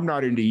 which I'm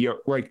not into.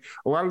 Like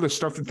a lot of the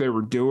stuff that they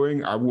were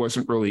doing, I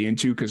wasn't really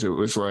into because it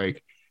was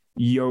like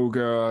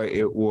yoga.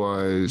 It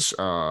was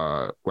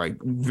like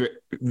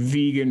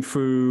vegan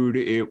food.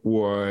 It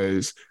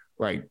was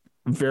like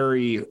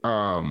very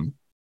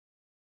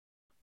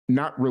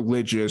not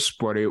religious,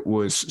 but it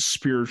was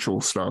spiritual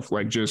stuff,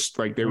 like just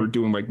like they were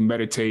doing like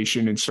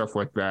meditation and stuff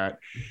like that.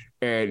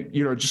 And,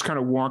 you know, just kind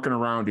of walking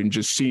around and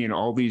just seeing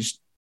all these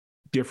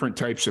different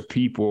types of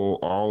people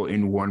all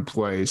in one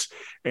place.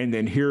 And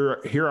then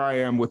here I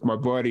am with my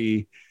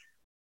buddy,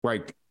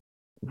 like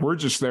we're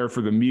just there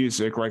for the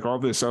music. Like all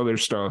this other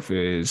stuff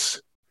is,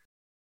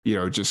 you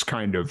know, just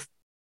kind of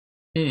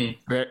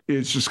that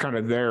is just kind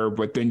of there.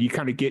 But then you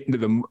kind of get into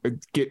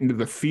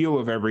the feel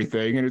of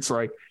everything, and it's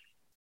like,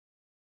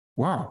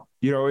 wow,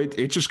 you know,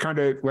 it just kind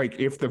of like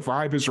if the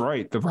vibe is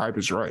right, the vibe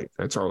is right.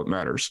 That's all that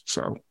matters.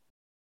 So,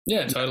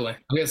 yeah, totally.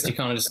 I guess you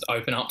kind of just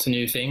open up to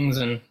new things,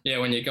 and yeah,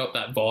 when you got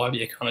that vibe,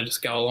 you kind of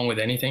just go along with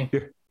anything. Yeah,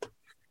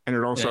 and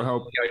it also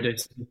helped.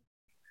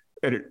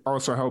 And it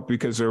also helped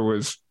because there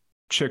was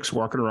chicks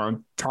walking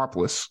around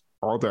topless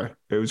all day.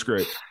 It was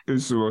great. It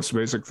was the most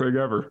basic thing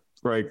ever.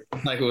 Like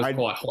it was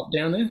quite hot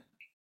down there.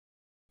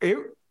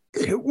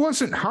 It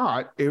wasn't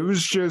hot. It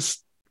was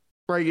just.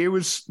 Like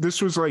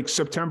this was like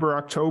September,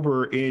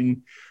 October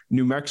in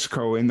New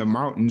Mexico in the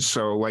mountains.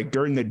 So like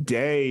during the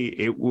day,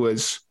 it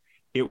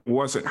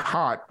wasn't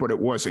hot, but it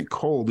wasn't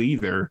cold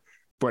either.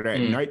 But at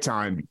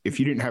nighttime, if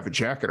you didn't have a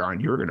jacket on,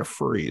 you're going to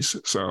freeze.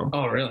 So,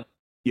 oh, really?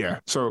 Yeah.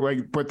 So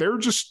like, but I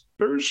was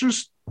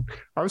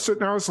sitting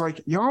there, I was like,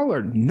 y'all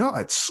are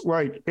nuts.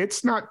 Like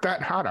it's not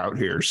that hot out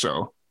here.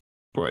 So,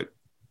 but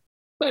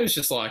it was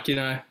just like, you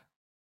know,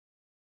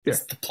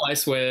 it's the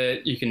place where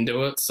you can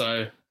do it.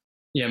 So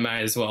yeah,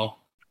 may as well.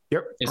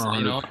 Yep. It's,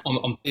 you know,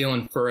 I'm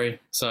feeling free,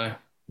 so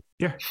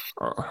yeah,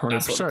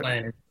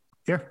 100%.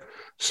 Yeah.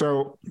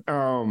 So,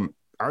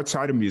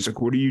 outside of music,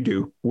 what do you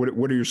do?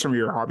 What are some of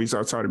your hobbies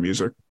outside of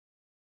music?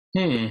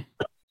 That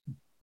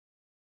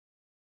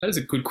is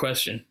a good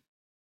question.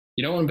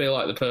 You don't want to be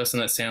like the person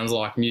that sounds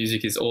like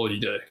music is all you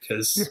do,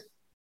 because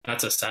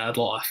that's a sad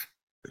life.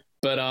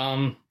 But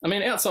I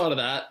mean, outside of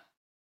that,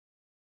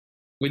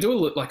 we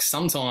do like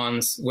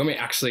sometimes when we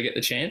actually get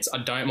the chance, I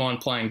don't mind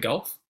playing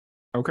golf.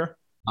 Okay.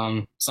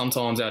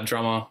 Sometimes our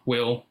drummer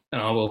will,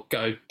 and I will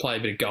go play a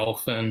bit of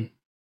golf and,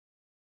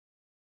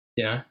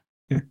 you know,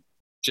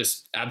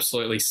 just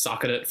absolutely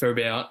suck at it for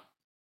about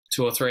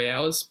 2 or 3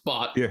 hours.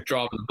 But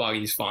driving the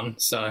buggy is fun,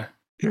 so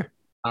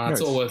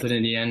it's all worth it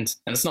in the end.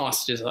 And it's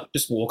nice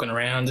just walking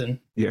around and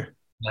you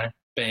know,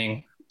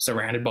 being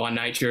surrounded by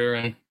nature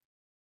and,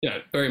 you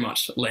know, very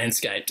much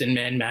landscaped and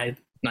man-made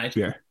nature.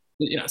 Yeah,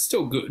 you know, it's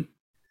still good.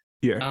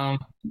 Yeah.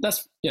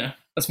 That's, you know,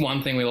 that's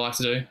one thing we like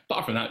to do.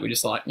 Apart from that, we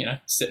just like, you know,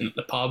 sitting at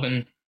the pub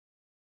and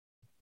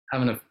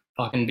having a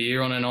fucking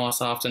beer on a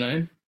nice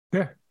afternoon.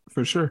 Yeah,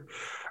 for sure.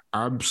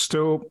 I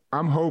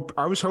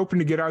was hoping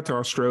to get out to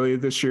Australia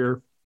this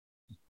year,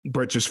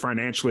 but just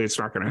financially it's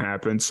not going to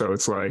happen. So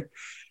it's like,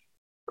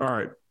 all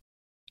right,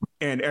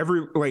 And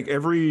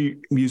every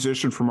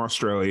musician from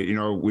Australia, you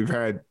know, we've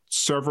had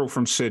several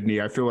from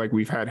Sydney. I feel like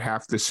we've had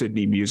half the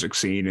Sydney music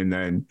scene, and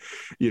then,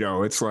 you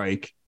know, it's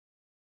like,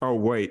 oh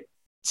wait,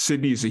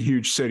 Sydney's a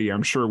huge city.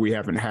 I'm sure we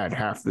haven't had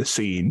half the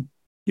scene,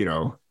 you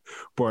know.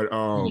 But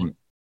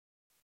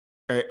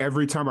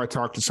every time I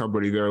talk to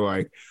somebody, they're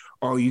like,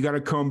 oh, you got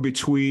to come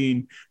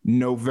between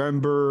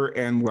November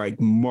and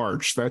like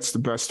March. That's the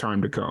best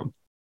time to come.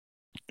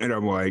 And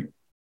I'm like,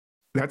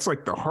 that's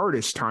like the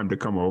hardest time to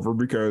come over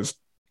because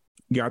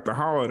you got the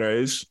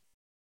holidays.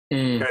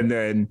 And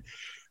then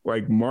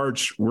like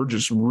March, we're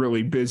just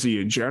really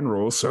busy in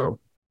general. So,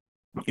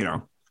 you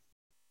know,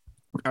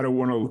 I don't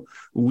want to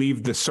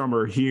leave the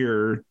summer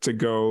here to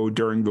go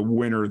during the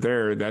winter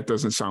there. That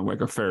doesn't sound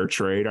like a fair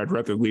trade. I'd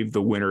rather leave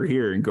the winter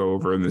here and go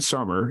over in the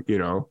summer, you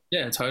know?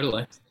 Yeah,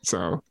 totally.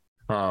 So,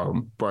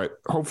 but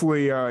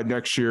hopefully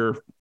next year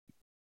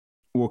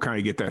we'll kind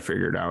of get that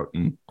figured out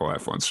and all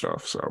that fun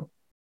stuff. So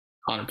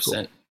 100%.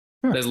 Cool.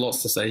 Yeah. There's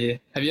lots to say here.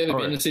 Have you ever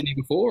been to Sydney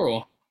before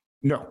or?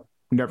 No,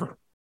 never.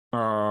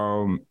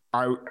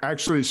 I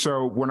actually,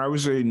 so when I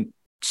was in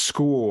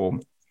school,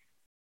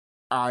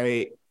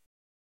 I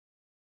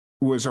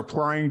was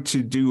applying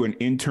to do an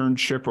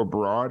internship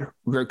abroad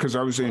because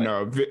I was in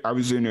a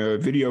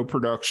video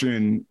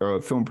production,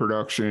 film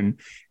production,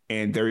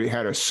 and they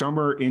had a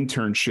summer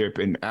internship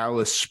in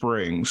Alice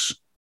Springs.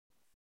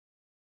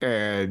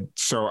 And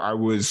so I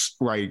was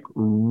like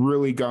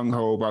really gung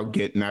ho about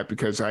getting that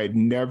because I had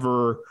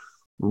never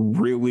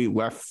really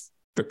left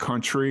the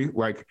country.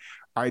 Like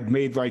I'd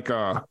made like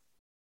a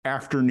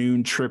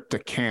afternoon trip to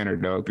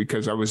Canada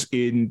because I was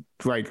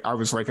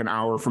like an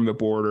hour from the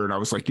border, and I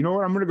was like, you know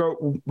what, I'm gonna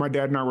go. My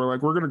dad and I were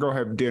like, we're gonna go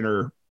have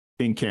dinner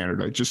in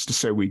Canada just to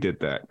say we did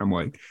that. I'm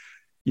like,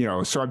 you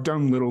know, so I've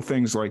done little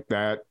things like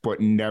that, but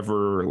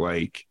never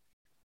like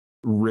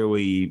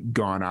really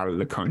gone out of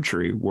the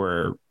country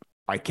where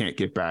I can't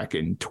get back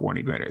in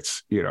 20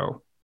 minutes, you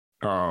know.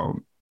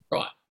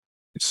 Right.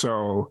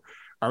 So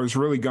I was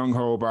really gung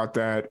ho about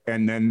that,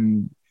 and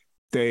then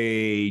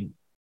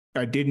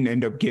I didn't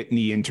end up getting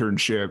the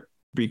internship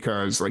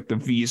because like the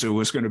visa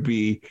was going to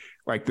be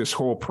like this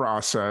whole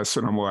process.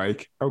 And I'm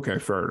like, okay,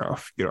 fair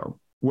enough, you know,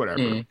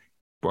 whatever.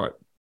 But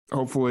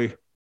hopefully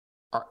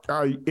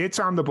it's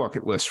on the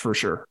bucket list for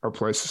sure of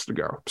places to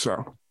go.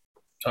 So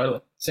totally.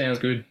 Sounds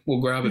good.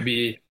 We'll grab a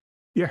beer.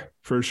 Yeah,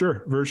 for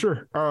sure. For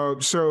sure.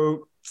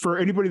 So for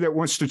anybody that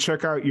wants to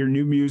check out your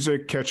new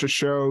music, catch a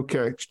show,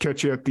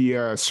 catch you at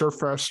the Surf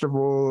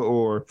Festival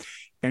or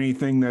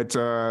anything that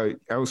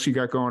else you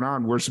got going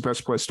on, where's the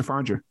best place to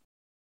find you?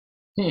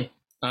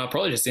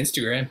 Probably just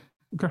Instagram.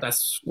 Okay.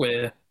 That's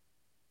where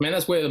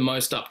the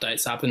most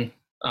updates happen.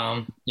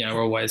 You know,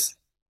 we're always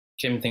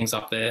keeping things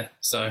up there.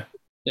 So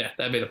yeah,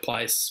 that'd be the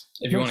place.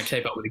 If you want to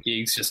keep up with the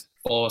gigs, just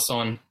follow us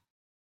on,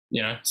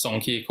 you know,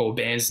 Songkick or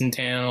Bands in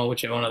Town or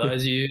whichever one of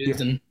those you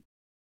use. And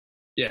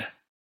yeah.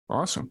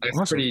 Awesome.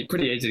 It's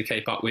pretty easy to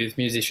keep up with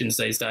musicians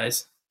these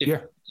days.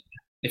 If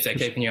they're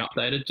keeping you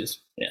updated,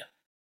 just yeah.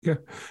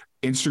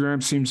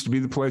 Instagram seems to be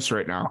the place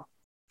right now.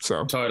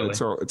 So totally.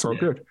 It's all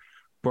good.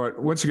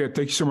 But once again,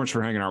 thank you so much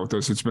for hanging out with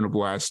us. It's been a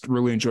blast.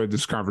 Really enjoyed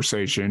this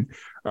conversation.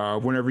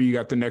 Whenever you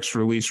got the next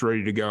release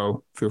ready to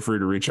go, feel free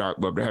to reach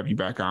out. Love to have you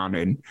back on.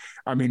 And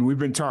I mean, we've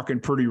been talking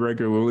pretty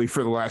regularly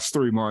for the last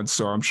 3 months,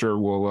 so I'm sure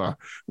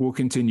we'll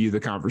continue the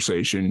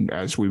conversation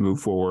as we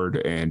move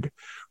forward. And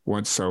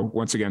once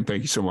again,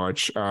 thank you so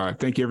much.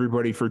 Thank you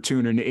everybody for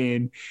tuning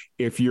in.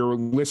 If you're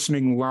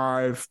listening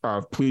live,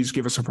 please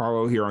give us a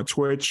follow here on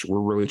Twitch. We're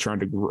really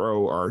trying to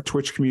grow our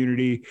Twitch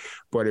community.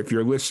 But if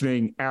you're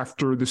listening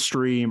after the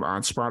stream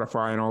on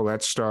Spotify and all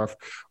that stuff,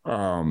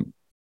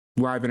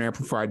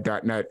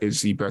 liveandamplified.net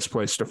is the best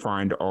place to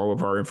find all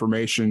of our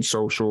information,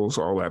 socials,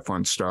 all that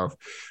fun stuff.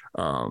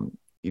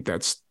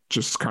 That's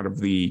just kind of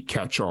the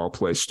catch-all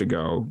place to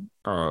go.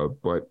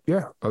 But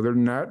yeah, other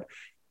than that,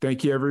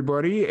 thank you,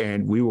 everybody,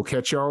 and we will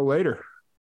catch y'all later.